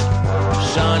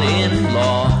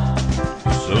 Son-in-law.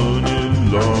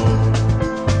 Son-in-law.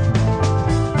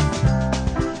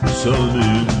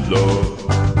 Son-in-law.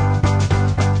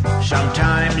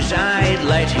 Sometimes I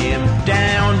let him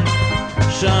down.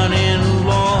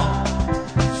 Son-in-law.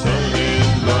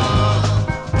 Son-in-law.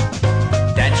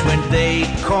 That's when they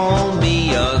call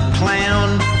me a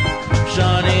clown.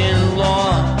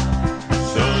 Son-in-law.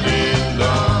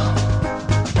 Son-in-law.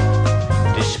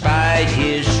 Despite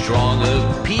his strong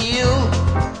appeal,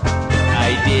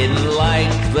 I didn't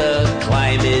like the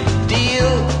climate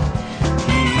deal.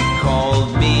 He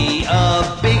called me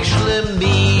a big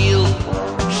schlemiel.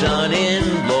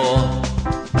 Son-in-law.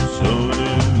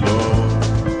 Son-in-law.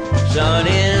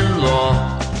 Son-in-law.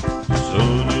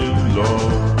 Son-in-law.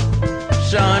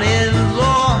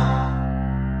 Son-in-law.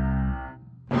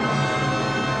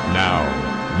 Now,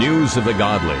 news of the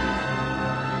godly.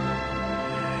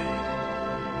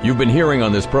 You've been hearing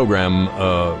on this program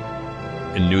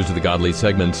in News of the Godly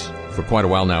segments for quite a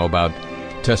while now about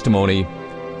testimony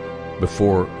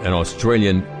before an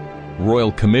Australian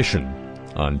Royal Commission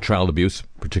on child abuse,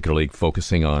 particularly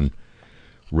focusing on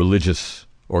religious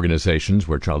organizations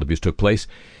where child abuse took place.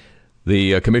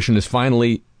 The commission has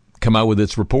finally come out with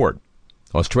its report.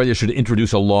 Australia should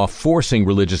introduce a law forcing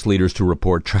religious leaders to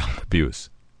report child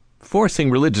abuse. Forcing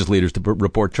religious leaders to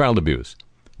report child abuse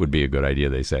would be a good idea,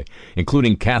 they say,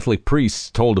 including Catholic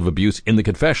priests told of abuse in the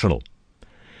confessional.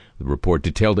 The report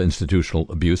detailed institutional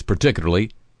abuse, particularly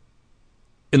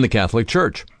in the Catholic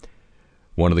Church.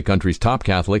 One of the country's top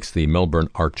Catholics, the Melbourne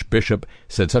Archbishop,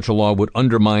 said such a law would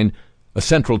undermine a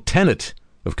central tenet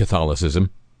of Catholicism.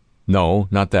 No,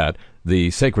 not that. The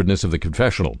sacredness of the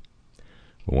confessional.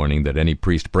 Warning that any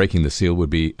priest breaking the seal would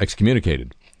be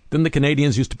excommunicated. Didn't the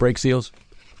Canadians used to break seals?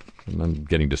 I'm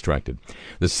getting distracted.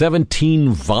 The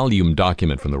 17-volume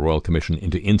document from the Royal Commission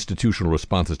into Institutional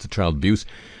Responses to Child Abuse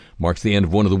marks the end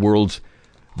of one of the world's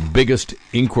biggest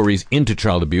inquiries into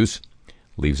child abuse,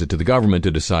 leaves it to the government to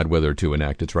decide whether to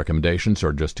enact its recommendations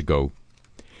or just to go.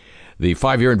 The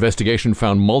 5-year investigation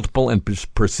found multiple and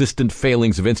persistent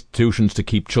failings of institutions to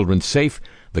keep children safe,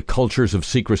 the cultures of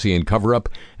secrecy and cover-up,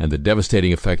 and the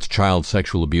devastating effects child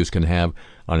sexual abuse can have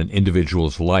on an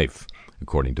individual's life.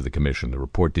 According to the Commission, the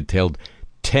report detailed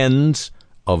tens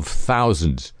of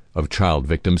thousands of child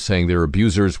victims saying their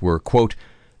abusers were, quote,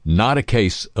 not a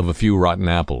case of a few rotten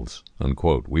apples,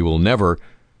 unquote. We will never,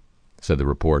 said the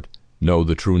report, know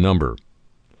the true number.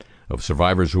 Of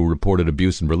survivors who reported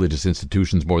abuse in religious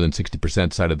institutions, more than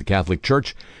 60% cited the Catholic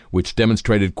Church, which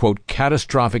demonstrated, quote,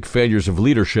 catastrophic failures of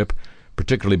leadership,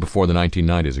 particularly before the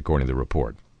 1990s, according to the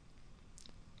report.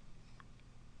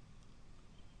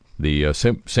 The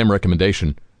same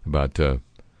recommendation about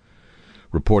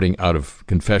reporting out of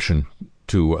confession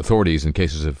to authorities in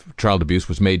cases of child abuse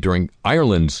was made during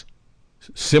Ireland's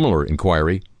similar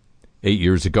inquiry 8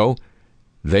 years ago.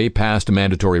 They passed a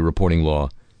mandatory reporting law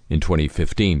in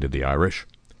 2015 to the Irish.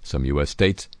 Some U.S.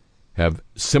 states have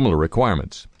similar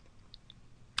requirements.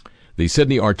 The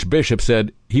Sydney Archbishop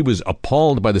said he was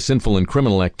appalled by the sinful and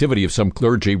criminal activity of some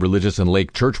clergy, religious and lay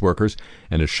church workers,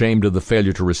 and ashamed of the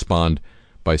failure to respond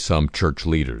by some church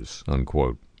leaders,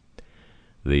 unquote.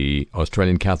 The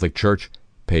Australian Catholic Church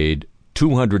paid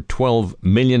 $212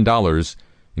 million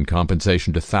in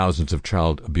compensation to thousands of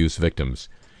child abuse victims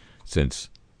since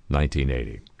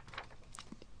 1980.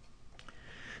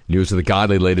 News of the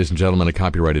Godly, ladies and gentlemen, a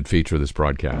copyrighted feature of this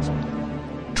broadcast.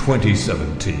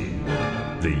 2017,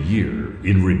 the year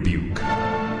in rebuke.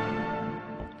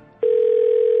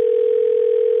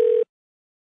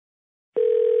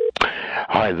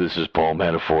 Hi, this is Paul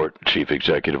Manafort, Chief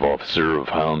Executive Officer of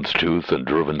Houndstooth and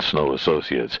Driven Snow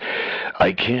Associates.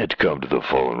 I can't come to the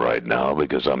phone right now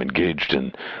because I'm engaged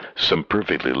in some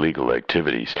perfectly legal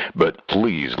activities, but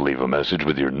please leave a message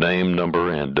with your name,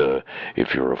 number, and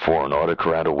if you're a foreign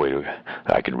autocrat, a way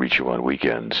I can reach you on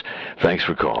weekends. Thanks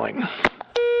for calling.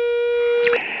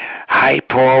 Hi,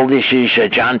 Paul. This is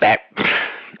John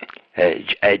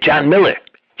Miller.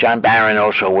 John Barron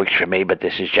also works for me, but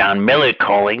this is John Miller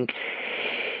calling.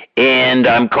 And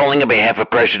I'm calling on behalf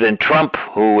of President Trump,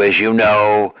 who, as you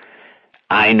know,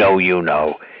 I know you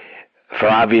know, for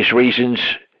obvious reasons,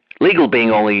 legal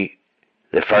being only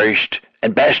the first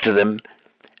and best of them,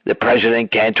 the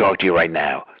president can't talk to you right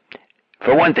now.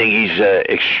 For one thing, he's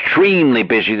extremely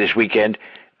busy this weekend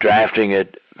drafting a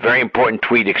very important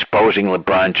tweet exposing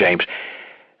LeBron James.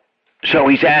 So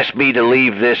he's asked me to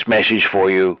leave this message for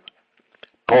you.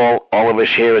 Paul, all of us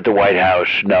here at the White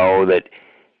House know that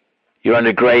you're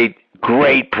under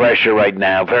great pressure right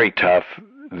now. Very tough.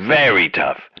 Very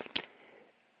tough.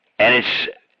 And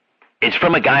it's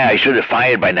from a guy I should have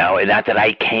fired by now, and not that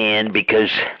I can,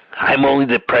 because I'm only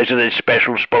the president's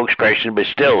special spokesperson, but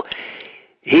still,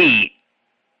 he,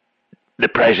 the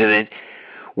president,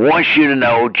 wants you to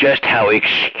know just how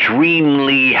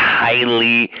extremely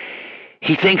highly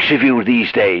he thinks of you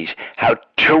these days, how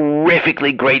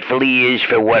terrifically grateful he is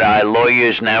for what our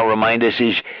lawyers now remind us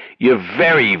is your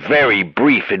very, very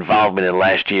brief involvement in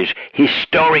last year's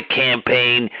historic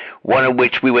campaign, one of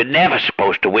which we were never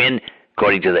supposed to win,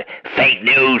 according to the fake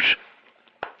news.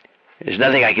 There's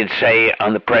nothing I can say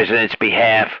on the president's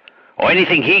behalf, or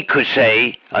anything he could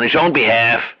say on his own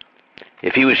behalf,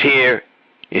 if he was here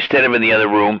instead of in the other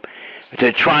room,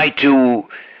 to try to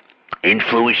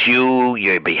influence you,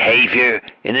 your behavior,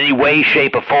 in any way,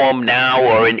 shape, or form now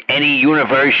or in any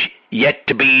universe yet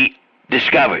to be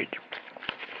discovered.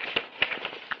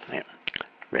 Yeah,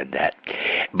 read that.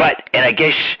 But, and I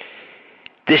guess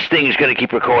this thing is going to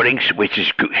keep recording, which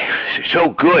is so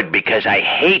good because I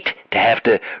hate to have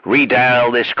to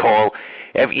redial this call.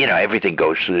 Everything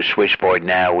goes through the switchboard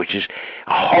now, which is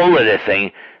a whole other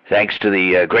thing, thanks to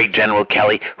the great General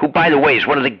Kelly, who, by the way, is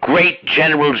one of the great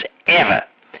generals ever.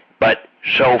 But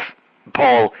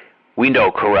Paul, we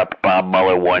know corrupt Bob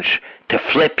Mueller wants to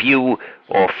flip you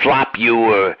or flop you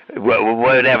or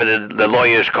whatever the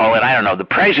lawyers call it. I don't know. The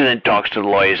president talks to the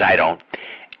lawyers. I don't.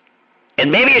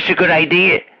 And maybe it's a good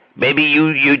idea. Maybe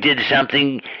you did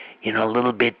something, a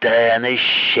little bit on the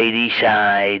shady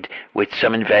side with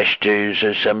some investors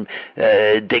or some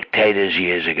dictators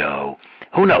years ago.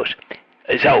 Who knows?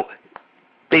 So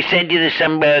they send you to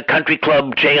some country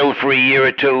club jail for a year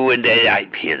or two, and I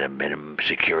hear the minimum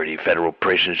security federal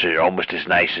prisons are almost as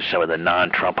nice as some of the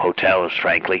non-Trump hotels,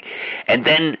 frankly. And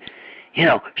then,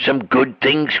 some good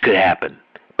things could happen.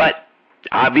 But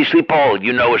obviously, Paul,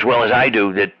 you know as well as I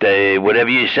do that whatever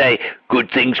you say, good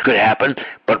things could happen,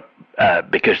 but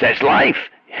because that's life.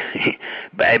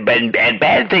 And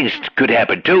bad things could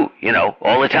happen too,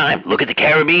 all the time. Look at the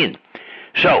Caribbean.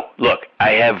 So, look,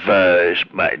 I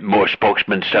have more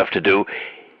spokesman stuff to do.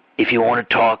 If you want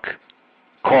to talk,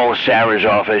 call Sarah's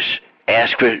office,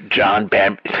 ask for John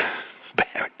Barron.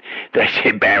 Did I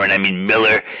say Barron? I mean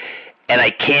Miller. And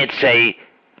I can't say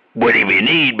whatever you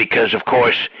need because, of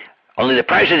course, only the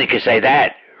president can say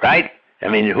that, right? I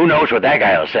mean, who knows what that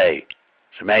guy will say?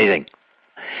 It's amazing.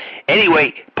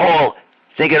 Anyway, Paul,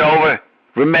 think it over.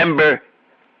 Remember,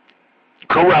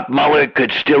 corrupt Mueller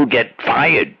could still get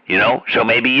fired, So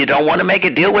maybe you don't want to make a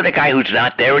deal with a guy who's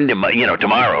not there,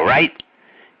 tomorrow, right?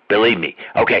 Believe me.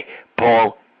 Okay,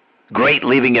 Paul, great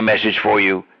leaving a message for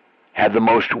you. Have the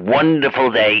most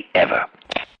wonderful day ever.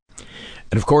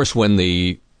 And, of course, when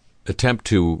the attempt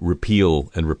to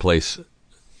repeal and replace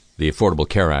the Affordable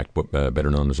Care Act, better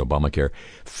known as Obamacare,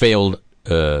 failed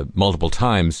multiple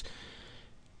times,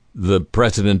 the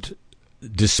president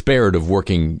despaired of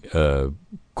working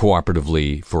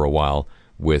cooperatively for a while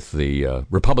with the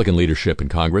Republican leadership in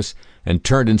Congress and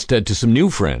turned instead to some new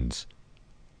friends,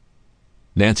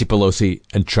 Nancy Pelosi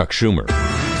and Chuck Schumer.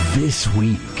 This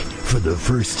week, for the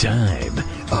first time,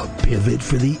 a pivot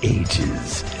for the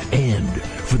ages and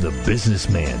for the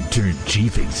businessman turned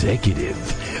chief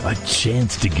executive, a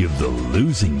chance to give the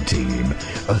losing team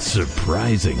a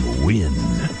surprising win.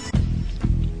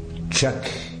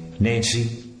 Chuck,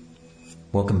 Nancy,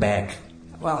 welcome back.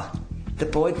 Well, the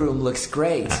boardroom looks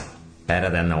great. Better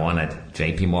than the one at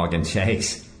J.P. Morgan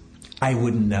Chase. I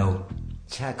wouldn't know.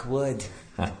 Chuck would.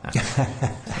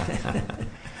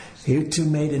 You two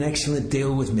made an excellent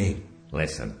deal with me.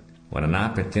 Listen, when an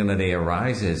opportunity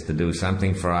arises to do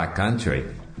something for our country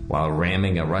while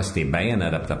ramming a rusty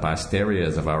bayonet up the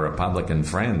posteriors of our Republican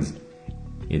friends,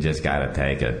 you just gotta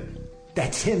take it.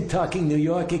 That's him talking New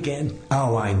York again.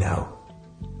 Oh, I know.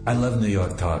 I love New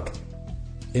York talk.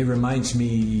 It reminds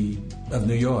me of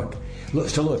New York.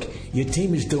 Look, your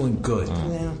team is doing good.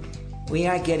 Well, we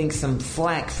are getting some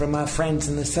flack from our friends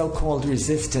in the so-called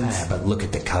resistance. But look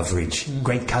at the coverage.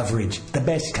 Great coverage. The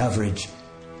best coverage.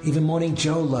 Even Morning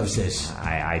Joe loves this.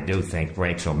 I do think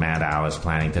Rachel Maddow is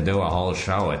planning to do a whole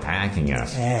show attacking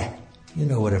us. You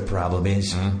know what her problem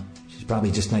is. She's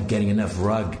probably just not getting enough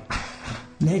rug.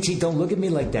 Nancy, don't look at me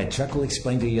like that. Chuck will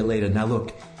explain to you later. Now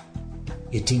look,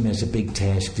 your team has a big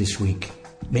task this week.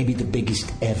 Maybe the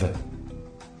biggest ever.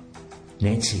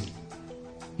 Nancy,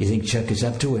 you think Chuck is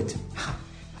up to it?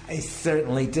 I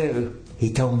certainly do.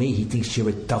 He told me he thinks you're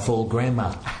a tough old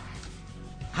grandma.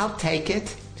 I'll take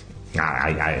it.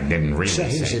 I didn't really So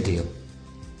here's say. the deal.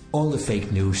 All the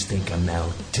fake news think I'm now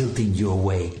tilting your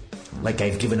way. Like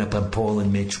I've given up on Paul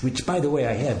and Mitch, which, by the way,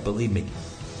 I have, believe me.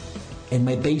 And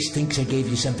my base thinks I gave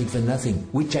you something for nothing,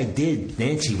 which I did,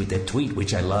 Nancy, with that tweet,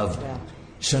 which I loved. Yeah.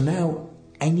 So now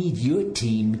I need your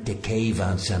team to cave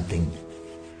on something.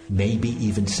 Maybe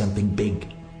even something big.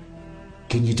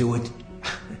 Can you do it?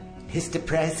 Mr.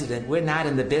 President, we're not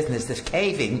in the business of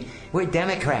caving. We're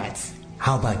Democrats.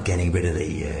 How about getting rid of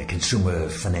the consumer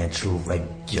financial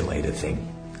regulator thing?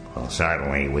 Well,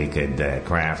 certainly we could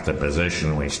craft a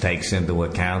position which takes into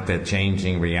account the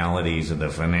changing realities of the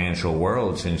financial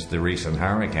world since the recent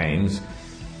hurricanes.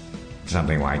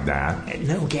 Something like that.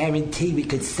 No guarantee we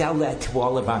could sell that to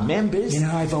all of our members. You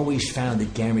know, I've always found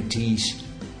that guarantees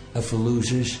are for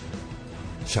losers.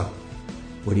 So,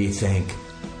 what do you think?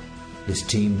 Is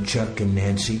Team Chuck and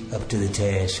Nancy up to the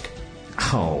task?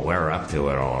 Oh, we're up to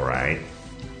it all right.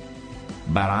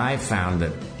 But I found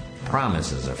that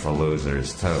promises are for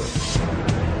losers, too.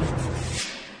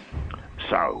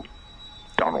 So,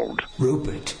 Donald.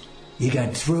 Rupert, you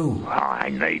got through. I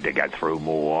need to get through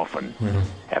more often.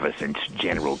 Ever since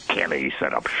General Kelly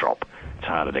set up shop, it's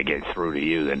harder to get through to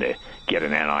you than to get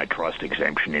an antitrust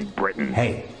exemption in Britain.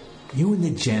 Hey, you and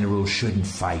the general shouldn't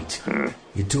fight.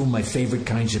 You're two of my favorite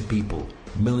kinds of people,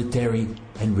 military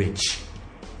and rich.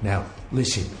 Now,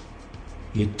 listen,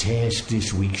 your task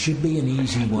this week should be an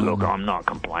easy one. Look, I'm not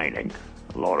complaining.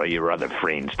 A lot of your other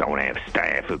friends don't have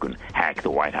staff who can hack the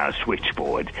White House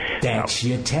switchboard. That's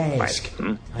your task.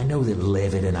 I know that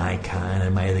Levitt and Icon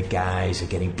and my other guys are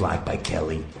getting blocked by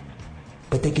Kelly.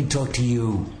 But they can talk to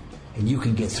you, and you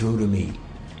can get through to me.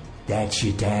 That's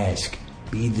your task.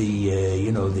 Be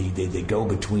the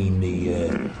go-between,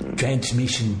 the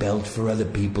transmission belt for other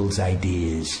people's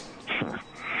ideas.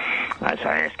 That's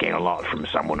asking a lot from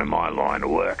someone in my line of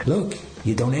work. Look,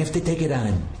 you don't have to take it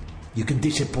on. You can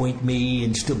disappoint me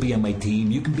and still be on my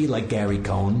team. You can be like Gary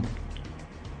Cohn.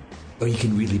 Or you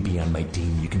can really be on my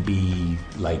team. You can be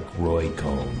like Roy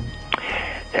Cohn.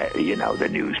 The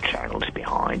news channel's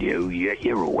behind you.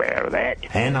 You're aware of that.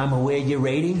 And I'm aware your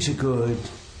ratings are good.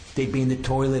 They'd be in the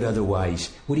toilet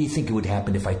otherwise. What do you think it would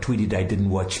happen if I tweeted I didn't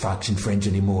watch Fox and Friends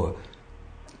anymore?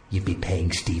 You'd be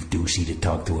paying Steve Doocy to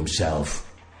talk to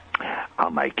himself.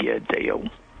 I'll make you a deal.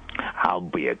 I'll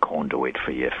be a conduit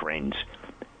for your friends.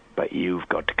 But you've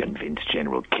got to convince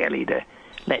General Kelly to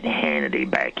let Hannity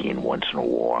back in once in a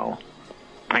while.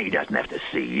 He doesn't have to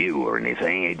see you or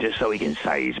anything, just so he can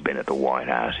say he's been at the White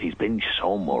House. He's been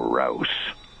so morose.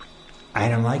 I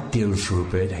don't like deals,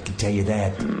 Rupert, I can tell you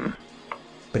that.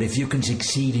 But if you can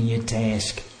succeed in your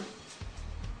task,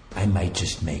 I might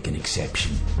just make an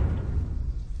exception.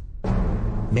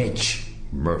 Mitch.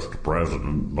 Mr.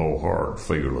 President, no hard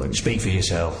feelings. Speak for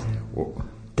yourself. Well,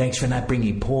 thanks for not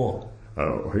bringing Paul.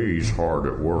 He's hard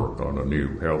at work on a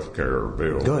new health care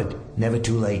bill. Good. Never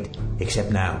too late,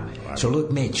 except now. So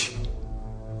look, Mitch,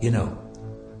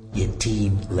 your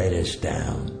team let us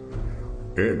down.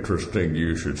 Interesting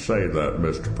you should say that,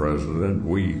 Mr. President.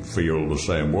 We feel the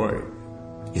same way.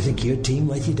 You think your team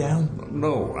let you down?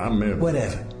 No, I meant...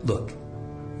 Whatever. Look,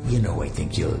 I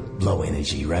think you're low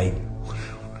energy, right?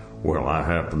 Well, I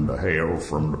happen to hail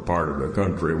from the part of the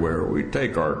country where we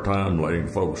take our time letting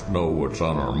folks know what's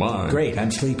on our mind. Great, I'm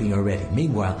sleeping already.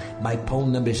 Meanwhile, my poll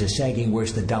numbers are sagging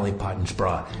worse than Dolly Parton's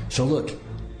bra. So look,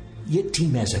 your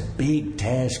team has a big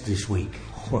task this week.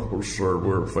 Well, sir,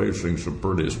 we're facing some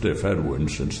pretty stiff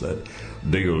headwinds since that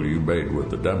deal you made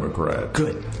with the Democrats.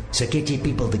 Good. So get your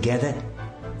people together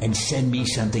and send me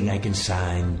something I can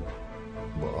sign.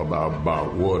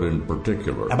 About what in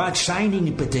particular? About signing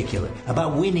in particular.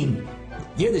 About winning.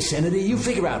 You're the senator. You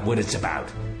figure out what it's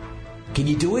about. Can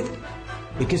you do it?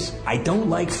 Because I don't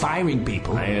like firing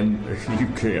people. And you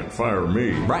can't fire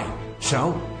me. Right.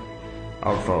 So?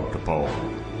 I'll talk to Paul.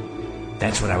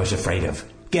 That's what I was afraid of.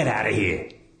 Get out of here.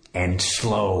 And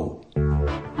slow.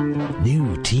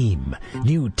 New team,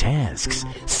 new tasks,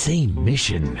 same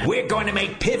mission. We're going to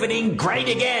make pivoting great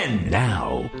again.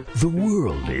 Now, the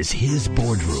world is his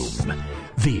boardroom.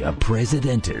 Via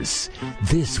Presidentis.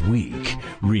 This week,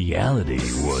 reality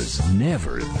was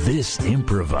never this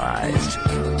improvised.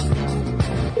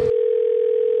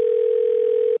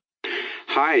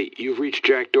 Hi, you've reached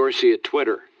Jack Dorsey at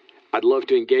Twitter. I'd love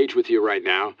to engage with you right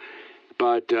now,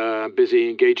 but I'm busy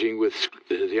engaging with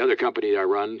the other company I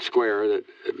run, Square, that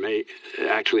may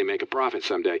actually make a profit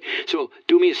someday. So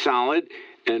do me a solid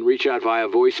and reach out via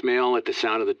voicemail at the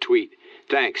sound of the tweet.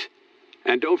 Thanks.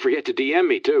 And don't forget to DM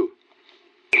me, too.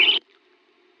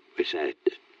 What's that?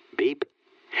 Beep?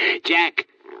 Jack,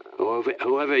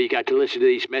 whoever you got to listen to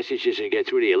these messages and get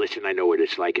through to you. Listen, I know what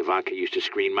it's like. Ivanka used to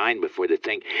screen mine before the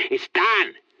thing. It's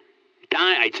Don.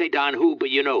 I'd say Don who, but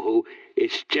you know who.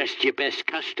 It's just your best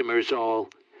customers all.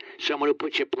 Someone who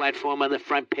puts your platform on the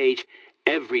front page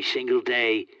every single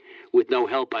day with no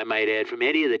help, I might add, from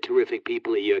any of the terrific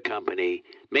people at your company.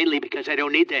 Mainly because I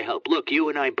don't need their help. Look, you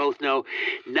and I both know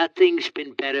nothing's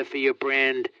been better for your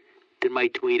brand than my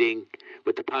tweeting,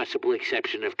 with the possible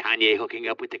exception of Kanye hooking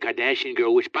up with the Kardashian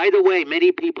girl, which, by the way,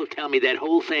 many people tell me that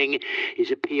whole thing is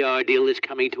a PR deal that's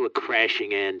coming to a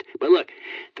crashing end. But look,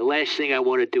 the last thing I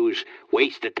want to do is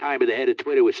waste the time of the head of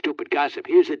Twitter with stupid gossip.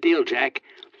 Here's the deal, Jack.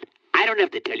 I don't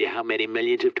have to tell you how many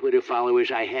millions of Twitter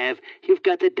followers I have. You've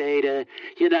got the data.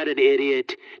 You're not an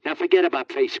idiot. Now forget about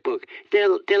Facebook.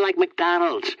 They're like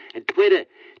McDonald's. And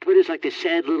Twitter's like the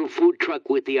sad little food truck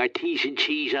with the artesian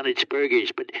cheese on its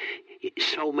burgers. But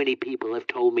so many people have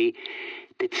told me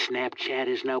that Snapchat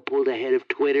has now pulled ahead of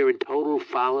Twitter in total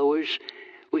followers,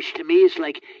 which to me is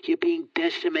like you're being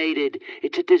decimated.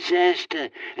 It's a disaster.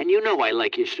 And you know I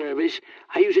like your service.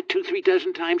 I use it 2-3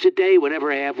 dozen times a day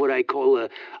whenever I have what I call a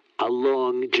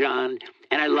long john,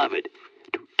 and I love it.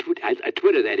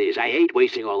 Twitter, that is. I hate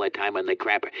wasting all that time on the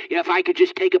crapper. If I could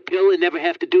just take a pill and never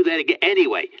have to do that again.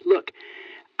 Anyway, look,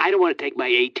 I don't want to take my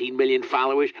 18 million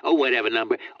followers, or whatever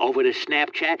number, over to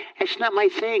Snapchat. That's not my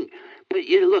thing. But,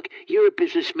 look, you're a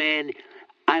businessman.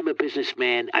 I'm a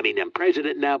businessman. I mean, I'm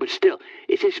president now, but still,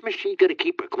 is this machine going to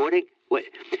keep recording? What?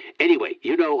 Anyway,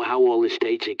 you know how all the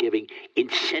states are giving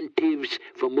incentives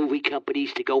for movie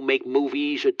companies to go make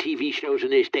movies or TV shows in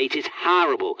their states. It's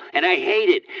horrible, and I hate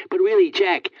it. But really,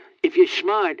 Jack, if you're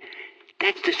smart,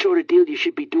 that's the sort of deal you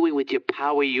should be doing with your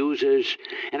power users.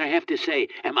 And I have to say,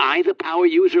 am I the power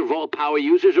user of all power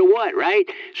users or what, right?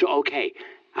 So, okay,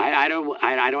 I don't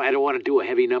want to do a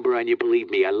heavy number on you,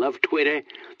 believe me. I love Twitter.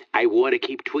 I want to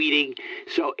keep tweeting.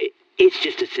 So it's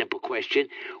just a simple question.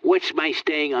 What's my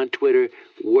staying on Twitter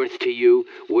worth to you,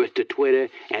 worth to Twitter,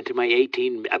 and to my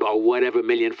 18 or whatever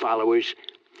million followers?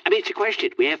 I mean, it's a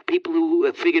question. We have people who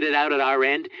have figured it out at our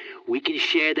end. We can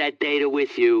share that data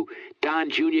with you.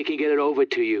 Don Jr. can get it over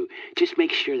to you. Just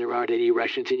make sure there aren't any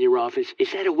Russians in your office.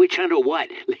 Is that a witch hunt or what?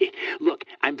 Look,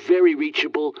 I'm very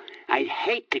reachable. I'd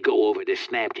hate to go over to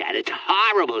Snapchat. It's a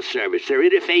horrible service. Their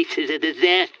interface is a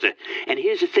disaster. And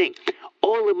here's the thing.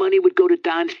 All the money would go to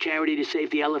Don's charity to save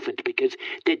the elephants because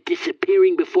they're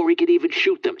disappearing before he could even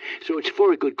shoot them. So it's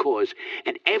for a good cause.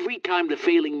 And every time the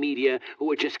failing media,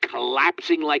 who are just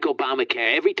collapsing like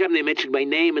Obamacare, every time they mention my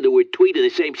name and the word tweet in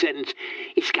the same sentence,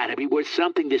 it's got to be worth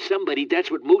something to somebody. That's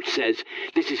what Mooch says.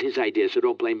 This is his idea, so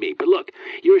don't blame me. But look,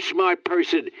 you're a smart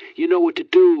person. You know what to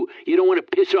do. You don't want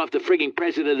to piss off the frigging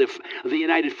president of the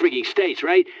United frigging States,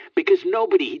 right? Because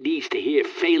nobody needs to hear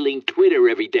failing Twitter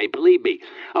every day, believe me.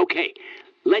 Okay.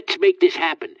 Let's make this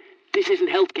happen. This isn't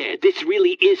healthcare. This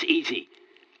really is easy.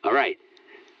 All right.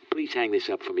 Please hang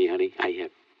this up for me, honey. I have.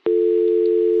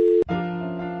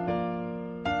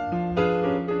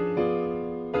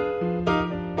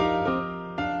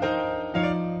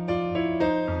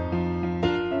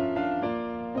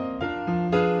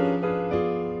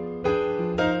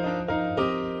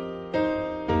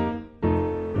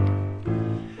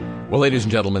 Well, ladies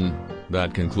and gentlemen,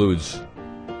 that concludes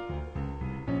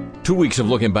 2 weeks of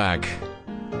looking back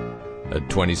at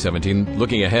 2017.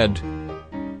 Looking ahead,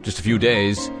 just a few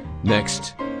days,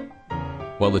 next,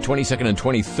 well, the 22nd and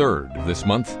 23rd of this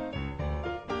month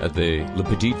at the Le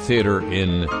Petit Theater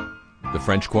in the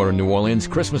French Quarter, New Orleans.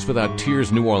 Christmas Without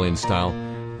Tears, New Orleans style,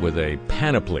 with a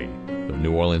panoply of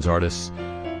New Orleans artists,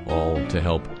 all to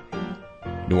help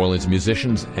New Orleans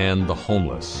musicians and the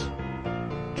homeless.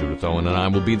 Judith Owen and I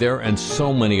will be there, and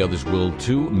so many others will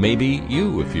too. Maybe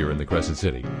you, if you're in the Crescent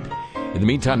City. In the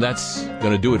meantime, that's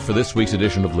going to do it for this week's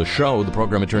edition of Le Show. The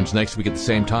program returns next week at the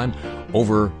same time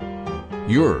over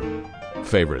your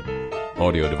favorite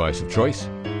audio device of choice.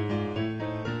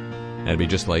 And it'd be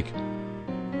just like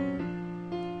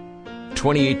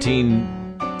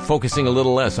 2018, focusing a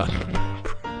little less on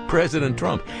President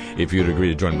Trump, if you'd agree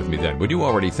to join with me then. Would you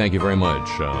already? Thank you very much.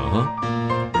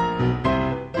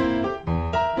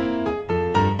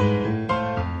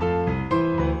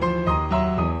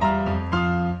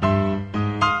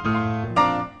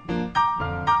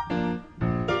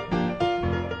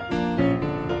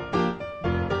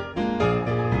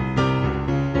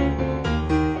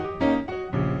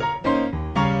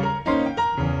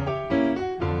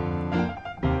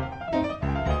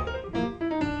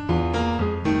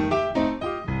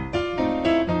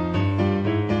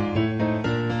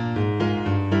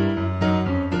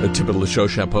 Tip of the show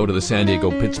chapeau to the San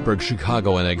Diego, Pittsburgh,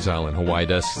 Chicago, and Exile and Hawaii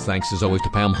desks. Thanks as always to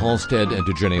Pam Halstead and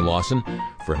to Jenny Lawson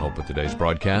for help with today's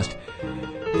broadcast.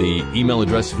 The email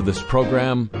address for this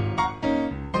program,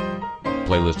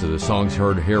 playlist of the songs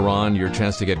heard here on, your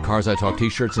chance to get Cars I Talk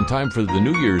t-shirts in time for the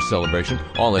New Year's celebration,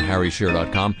 all at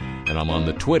harryshearer.com, and I'm on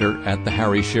the Twitter at the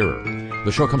Harry Shearer.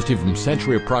 The show comes to you from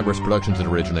Century of Progress Productions and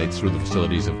originates through the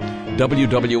facilities of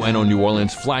WWNO New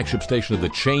Orleans, flagship station of the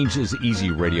Change is Easy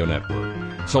radio network.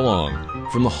 So long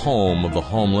from the home of the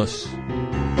homeless.